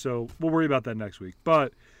Network. So we'll worry about that next week.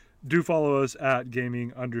 But do follow us at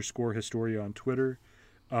gaming_Historia on Twitter.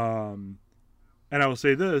 And I will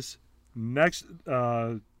say this, next,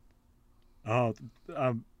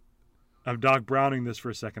 I'm Doc Browning this for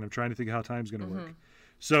a second. I'm trying to think of how time's going to work.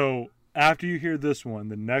 So after you hear this one,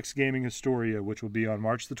 the next Gaming Historia, which will be on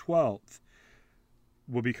March the 12th,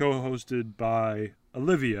 will be co-hosted by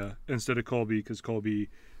Olivia instead of Colby, because Colby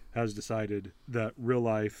has decided that real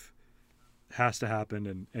life has to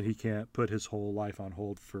happen, and he can't put his whole life on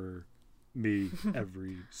hold for me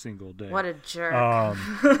every single day. What a jerk.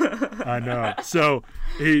 I know. So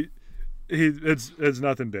it's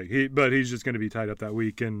nothing big. But he's just going to be tied up that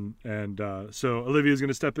week, and so Olivia's going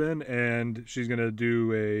to step in, and she's going to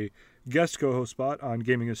do a guest co-host spot on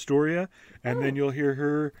Gaming Historia, and then you'll hear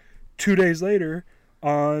her 2 days later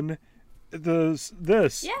on on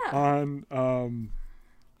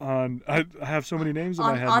I have so many names in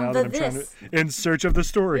my head now that I'm trying to In Search of the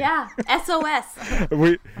Story. Yeah, SOS.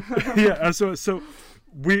 So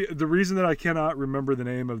the reason that I cannot remember the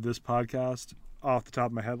name of this podcast off the top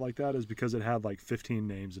of my head like that is because it had like 15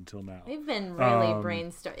 names until now. We've been really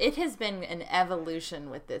brainstorming. It has been an evolution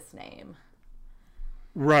with this name.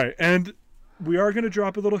 Right, and we are going to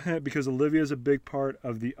drop a little hint because Olivia is a big part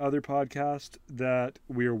of the other podcast that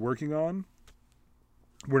we are working on.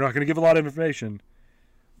 We're not going to give a lot of information,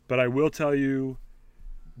 but I will tell you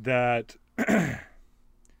that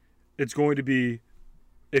it's going to be,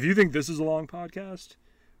 if you think this is a long podcast,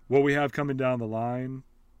 what we have coming down the line,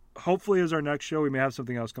 hopefully as our next show, we may have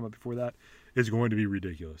something else come up before that, is going to be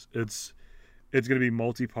ridiculous. It's going to be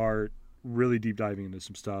multi-part, really deep diving into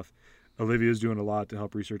some stuff. Olivia's doing a lot to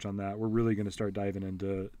help research on that. We're really going to start diving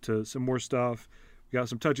into some more stuff. We got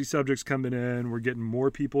some touchy subjects coming in. We're getting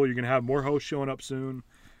more people. You're going to have more hosts showing up soon.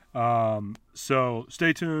 So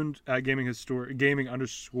stay tuned at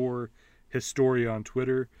gaming_historia on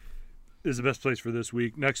Twitter is the best place for this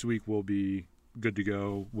week. Next week we'll be good to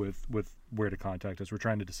go with where to contact us. We're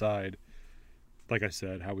trying to decide, like I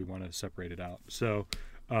said, how we want to separate it out. So,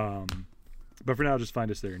 but for now, just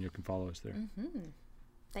find us there and you can follow us there. Mm-hmm.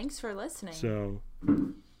 Thanks for listening. So,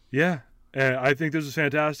 yeah, and I think this is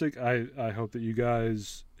fantastic. I hope that you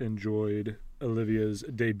guys enjoyed Olivia's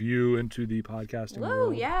debut into the podcasting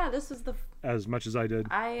world. Yeah, this was as much as I did.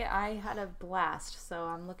 I had a blast, so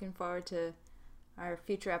I'm looking forward to our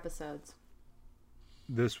future episodes.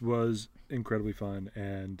 This was incredibly fun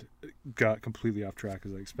and got completely off track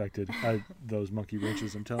as I expected. Those monkey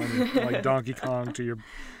wrenches, I'm telling you, like Donkey Kong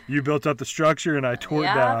you built up the structure and I tore it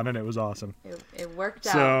down, and it was awesome. It worked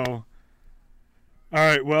out. So, all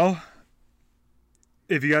right, well,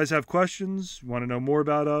 if you guys have questions, want to know more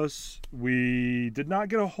about us, we did not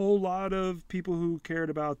get a whole lot of people who cared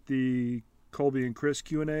about the Colby and Chris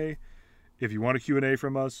Q&A. If you want a Q&A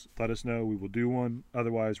from us, let us know. We will do one.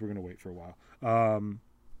 Otherwise, we're going to wait for a while. But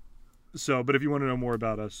if you want to know more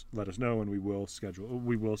about us, let us know, and we will set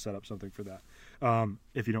up something for that.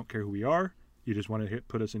 If you don't care who we are, you just want to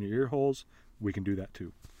put us in your ear holes, we can do that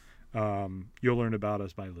too. You'll learn about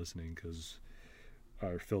us by listening because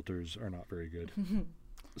our filters are not very good.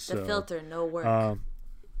 The filter, no work.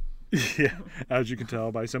 Yeah, as you can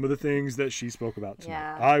tell by some of the things that she spoke about tonight.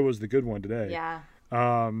 Yeah. I was the good one today. Yeah.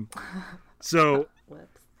 So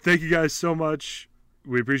thank you guys so much.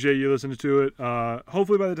 We appreciate you listening to it.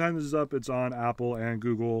 Hopefully by the time this is up, it's on Apple and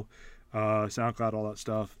Google, SoundCloud, all that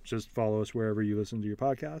stuff. Just follow us wherever you listen to your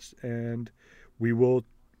podcast, and we will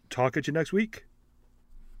talk at you next week.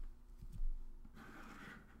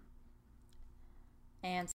 And